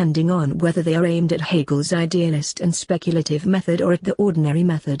 depending on whether they are aimed at Hegel's idealist and speculative method or at the ordinary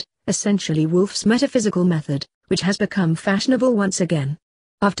method, essentially Wolff's metaphysical method, which has become fashionable once again.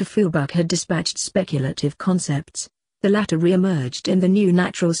 After Feuerbach had dispatched speculative concepts, the latter re-emerged in the new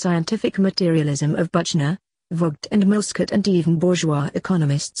natural scientific materialism of Buchner, Vogt and Milscott, and even bourgeois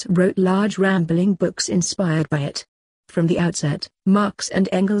economists wrote large rambling books inspired by it. From the outset, Marx and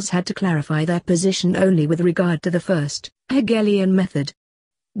Engels had to clarify their position only with regard to the first, Hegelian method.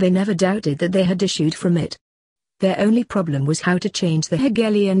 They never doubted that they had issued from it. Their only problem was how to change the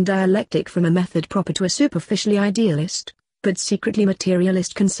Hegelian dialectic from a method proper to a superficially idealist, but secretly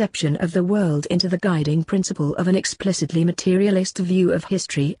materialist conception of the world into the guiding principle of an explicitly materialist view of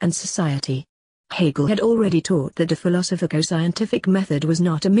history and society. Hegel had already taught that a philosophico-scientific method was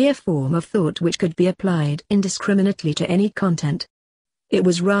not a mere form of thought which could be applied indiscriminately to any content. It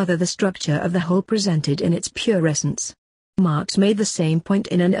was rather the structure of the whole presented in its pure essence. Marx made the same point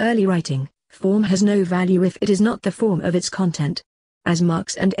in an early writing: form has no value if it is not the form of its content. As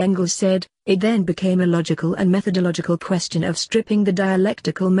Marx and Engels said, it then became a logical and methodological question of stripping the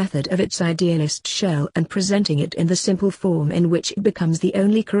dialectical method of its idealist shell and presenting it in the simple form in which it becomes the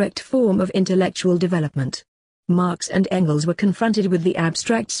only correct form of intellectual development. Marx and Engels were confronted with the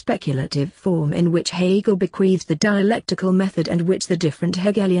abstract speculative form in which Hegel bequeathed the dialectical method and which the different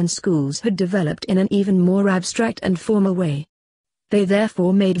Hegelian schools had developed in an even more abstract and formal way. They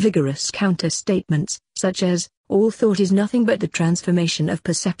therefore made vigorous counter-statements, such as, all thought is nothing but the transformation of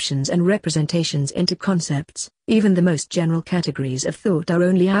perceptions and representations into concepts. Even the most general categories of thought are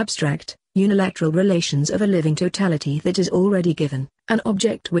only abstract, unilateral relations of a living totality that is already given. An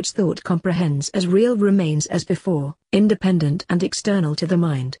object which thought comprehends as real remains as before, independent and external to the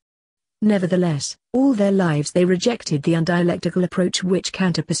mind. Nevertheless, all their lives they rejected the undialectical approach which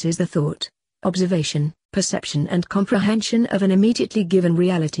counterposes the thought, observation, perception and comprehension of an immediately given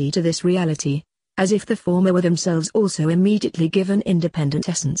reality to this reality, as if the former were themselves also immediately given independent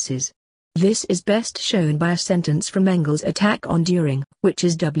essences. This is best shown by a sentence from Engels' attack on Dühring, which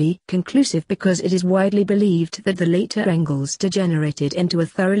is doubly conclusive because it is widely believed that the later Engels degenerated into a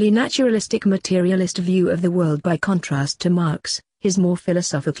thoroughly naturalistic materialist view of the world by contrast to Marx, his more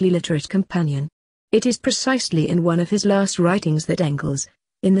philosophically literate companion. It is precisely in one of his last writings that Engels,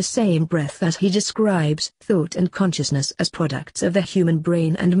 in the same breath as he describes thought and consciousness as products of the human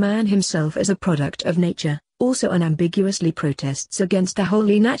brain and man himself as a product of nature, also unambiguously protests against a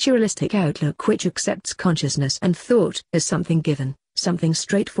wholly naturalistic outlook which accepts consciousness and thought as something given, something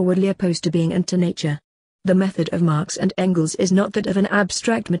straightforwardly opposed to being and to nature. The method of Marx and Engels is not that of an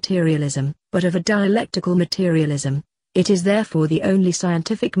abstract materialism, but of a dialectical materialism. It is therefore the only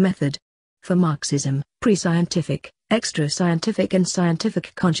scientific method. For Marxism, pre-scientific, extra-scientific and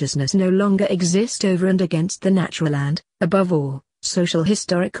scientific consciousness no longer exist over and against the natural and, above all, social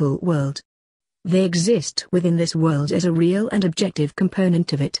historical world. They exist within this world as a real and objective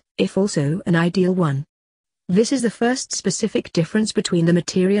component of it, if also an ideal one. This is the first specific difference between the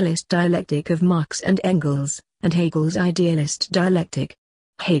materialist dialectic of Marx and Engels, and Hegel's idealist dialectic.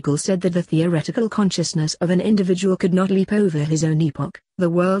 Hegel said that the theoretical consciousness of an individual could not leap over his own epoch, the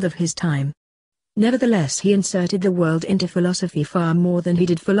world of his time. Nevertheless, he inserted the world into philosophy far more than he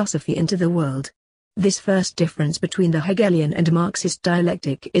did philosophy into the world. This first difference between the Hegelian and Marxist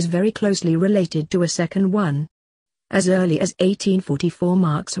dialectic is very closely related to a second one. As early as 1844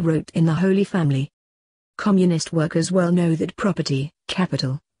 Marx wrote in The Holy Family, "Communist workers well know that property,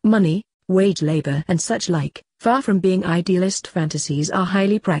 capital, money, wage labor and such like, far from being idealist fantasies, are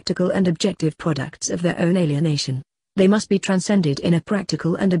highly practical and objective products of their own alienation. They must be transcended in a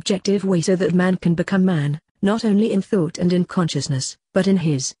practical and objective way so that man can become man, not only in thought and in consciousness, but in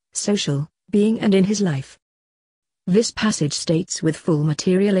his social being and in his life." This passage states with full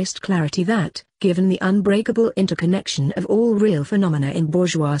materialist clarity that, given the unbreakable interconnection of all real phenomena in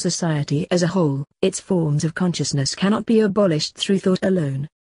bourgeois society as a whole, its forms of consciousness cannot be abolished through thought alone.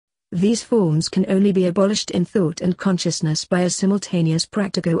 These forms can only be abolished in thought and consciousness by a simultaneous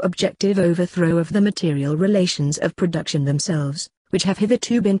practico-objective overthrow of the material relations of production themselves, which have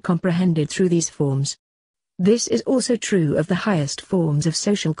hitherto been comprehended through these forms. This is also true of the highest forms of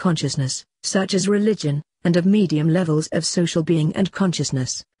social consciousness, such as religion, and of medium levels of social being and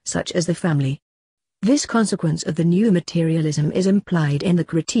consciousness, such as the family. This consequence of the new materialism is implied in the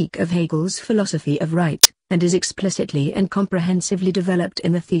critique of Hegel's philosophy of right, and is explicitly and comprehensively developed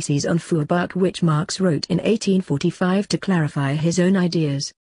in the theses on Feuerbach which Marx wrote in 1845 to clarify his own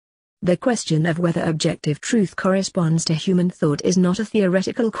ideas. The question of whether objective truth corresponds to human thought is not a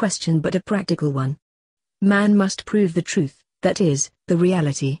theoretical question but a practical one. Man must prove the truth, that is, the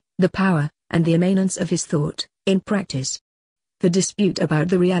reality, the power, and the immanence of his thought, in practice. The dispute about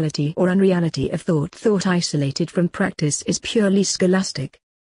the reality or unreality of thought isolated from practice is purely scholastic.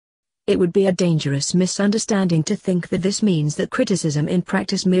 It would be a dangerous misunderstanding to think that this means that criticism in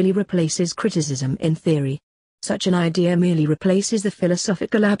practice merely replaces criticism in theory. Such an idea merely replaces the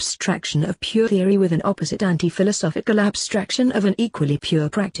philosophical abstraction of pure theory with an opposite anti-philosophical abstraction of an equally pure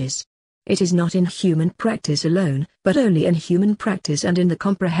practice. It is not in human practice alone, but only in human practice and in the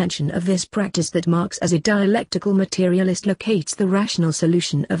comprehension of this practice that Marx as a dialectical materialist locates the rational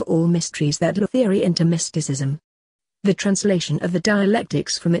solution of all mysteries that lure theory into mysticism. The translation of the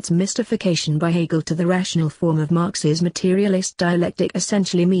dialectics from its mystification by Hegel to the rational form of Marx's materialist dialectic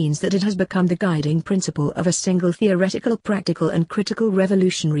essentially means that it has become the guiding principle of a single theoretical, practical and critical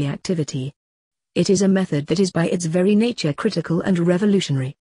revolutionary activity. It is a method that is by its very nature critical and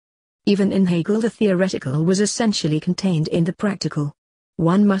revolutionary. Even in Hegel the theoretical was essentially contained in the practical.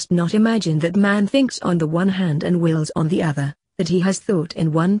 One must not imagine that man thinks on the one hand and wills on the other, that he has thought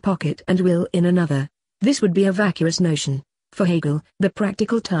in one pocket and will in another. This would be a vacuous notion. For Hegel, the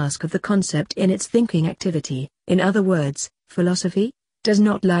practical task of the concept in its thinking activity, in other words, philosophy, does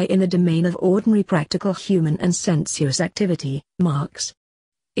not lie in the domain of ordinary practical human and sensuous activity, Marx.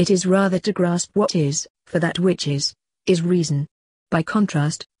 It is rather to grasp what is, for that which is reason. By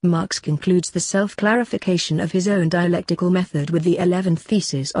contrast, Marx concludes the self-clarification of his own dialectical method with the 11th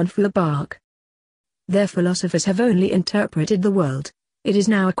thesis on Feuerbach. Their philosophers have only interpreted the world. It is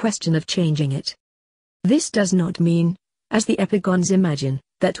now a question of changing it. This does not mean, as the epigons imagine,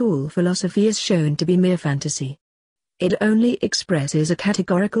 that all philosophy is shown to be mere fantasy. It only expresses a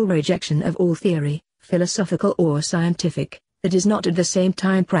categorical rejection of all theory, philosophical or scientific, that is not at the same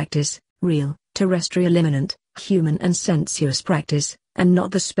time practice, real, terrestrial immanent, human and sensuous practice, and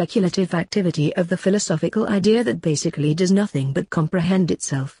not the speculative activity of the philosophical idea that basically does nothing but comprehend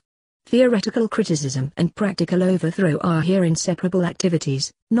itself. Theoretical criticism and practical overthrow are here inseparable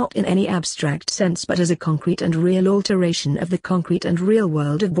activities, not in any abstract sense but as a concrete and real alteration of the concrete and real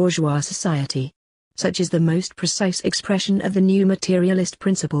world of bourgeois society. Such is the most precise expression of the new materialist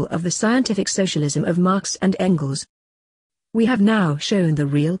principle of the scientific socialism of Marx and Engels. We have now shown the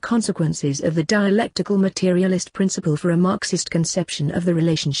real consequences of the dialectical materialist principle for a Marxist conception of the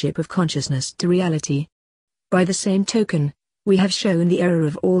relationship of consciousness to reality. By the same token, we have shown the error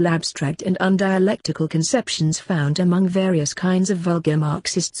of all abstract and undialectical conceptions found among various kinds of vulgar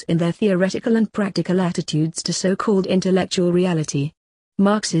Marxists in their theoretical and practical attitudes to so-called intellectual reality.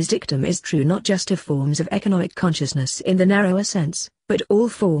 Marx's dictum is true not just of forms of economic consciousness in the narrower sense, but all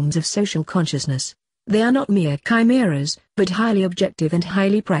forms of social consciousness. They are not mere chimeras, but highly objective and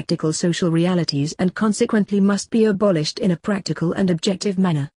highly practical social realities and consequently must be abolished in a practical and objective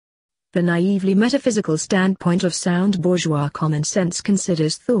manner. The naively metaphysical standpoint of sound bourgeois common sense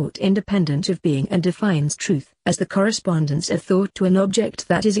considers thought independent of being and defines truth as the correspondence of thought to an object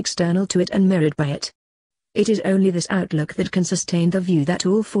that is external to it and mirrored by it. It is only this outlook that can sustain the view that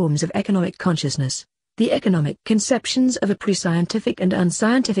all forms of economic consciousness, the economic conceptions of a pre-scientific and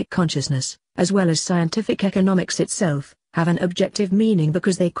unscientific consciousness, as well as scientific economics itself, have an objective meaning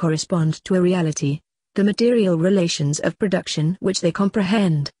because they correspond to a reality, the material relations of production which they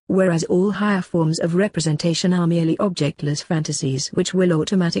comprehend, whereas all higher forms of representation are merely objectless fantasies which will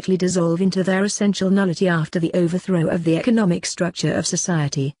automatically dissolve into their essential nullity after the overthrow of the economic structure of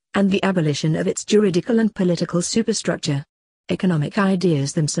society, and the abolition of its juridical and political superstructure. Economic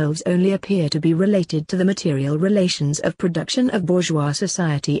ideas themselves only appear to be related to the material relations of production of bourgeois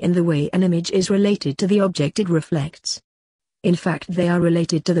society in the way an image is related to the object it reflects. In fact, they are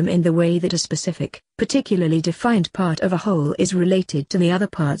related to them in the way that a specific, particularly defined part of a whole is related to the other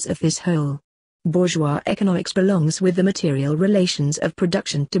parts of this whole. Bourgeois economics belongs with the material relations of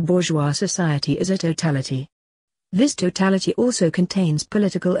production to bourgeois society as a totality. This totality also contains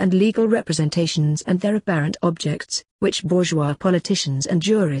political and legal representations and their apparent objects, which bourgeois politicians and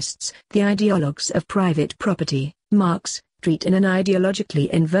jurists, the ideologues of private property, Marx, treat in an ideologically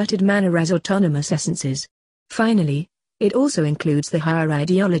inverted manner as autonomous essences. Finally, it also includes the higher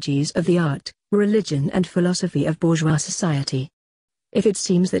ideologies of the art, religion and philosophy of bourgeois society. If it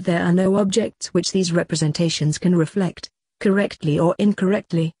seems that there are no objects which these representations can reflect, correctly or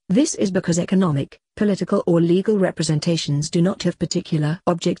incorrectly, this is because economic, political or legal representations do not have particular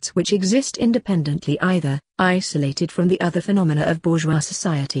objects which exist independently either, isolated from the other phenomena of bourgeois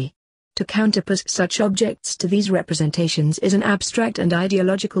society. To counterpose such objects to these representations is an abstract and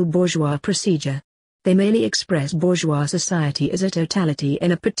ideological bourgeois procedure. They merely express bourgeois society as a totality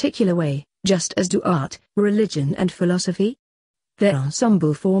in a particular way, just as do art, religion and philosophy. Their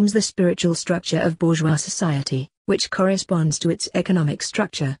ensemble forms the spiritual structure of bourgeois society, which corresponds to its economic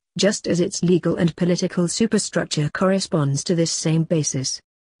structure, just as its legal and political superstructure corresponds to this same basis.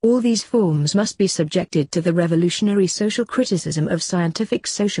 All these forms must be subjected to the revolutionary social criticism of scientific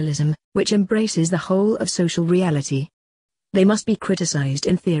socialism, which embraces the whole of social reality. They must be criticized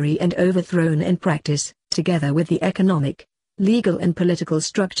in theory and overthrown in practice, together with the economic, legal and political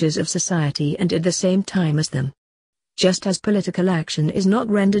structures of society and at the same time as them. Just as political action is not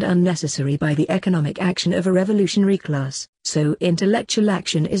rendered unnecessary by the economic action of a revolutionary class, so intellectual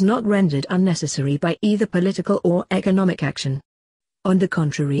action is not rendered unnecessary by either political or economic action. On the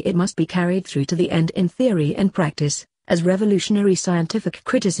contrary, it must be carried through to the end in theory and practice, as revolutionary scientific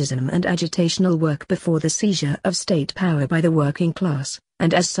criticism and agitational work before the seizure of state power by the working class,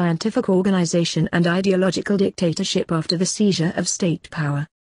 and as scientific organization and ideological dictatorship after the seizure of state power.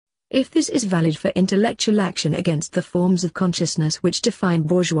 If this is valid for intellectual action against the forms of consciousness which define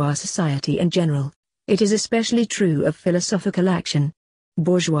bourgeois society in general, it is especially true of philosophical action.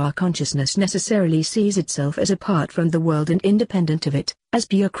 Bourgeois consciousness necessarily sees itself as apart from the world and independent of it, as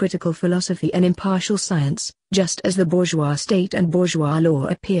pure critical philosophy and impartial science, just as the bourgeois state and bourgeois law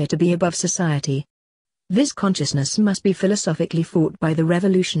appear to be above society. This consciousness must be philosophically fought by the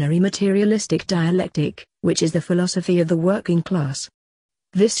revolutionary materialistic dialectic, which is the philosophy of the working class.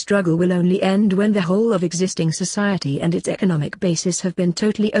 This struggle will only end when the whole of existing society and its economic basis have been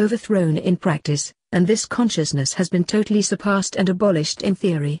totally overthrown in practice, and this consciousness has been totally surpassed and abolished in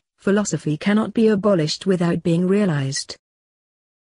theory. Philosophy cannot be abolished without being realized.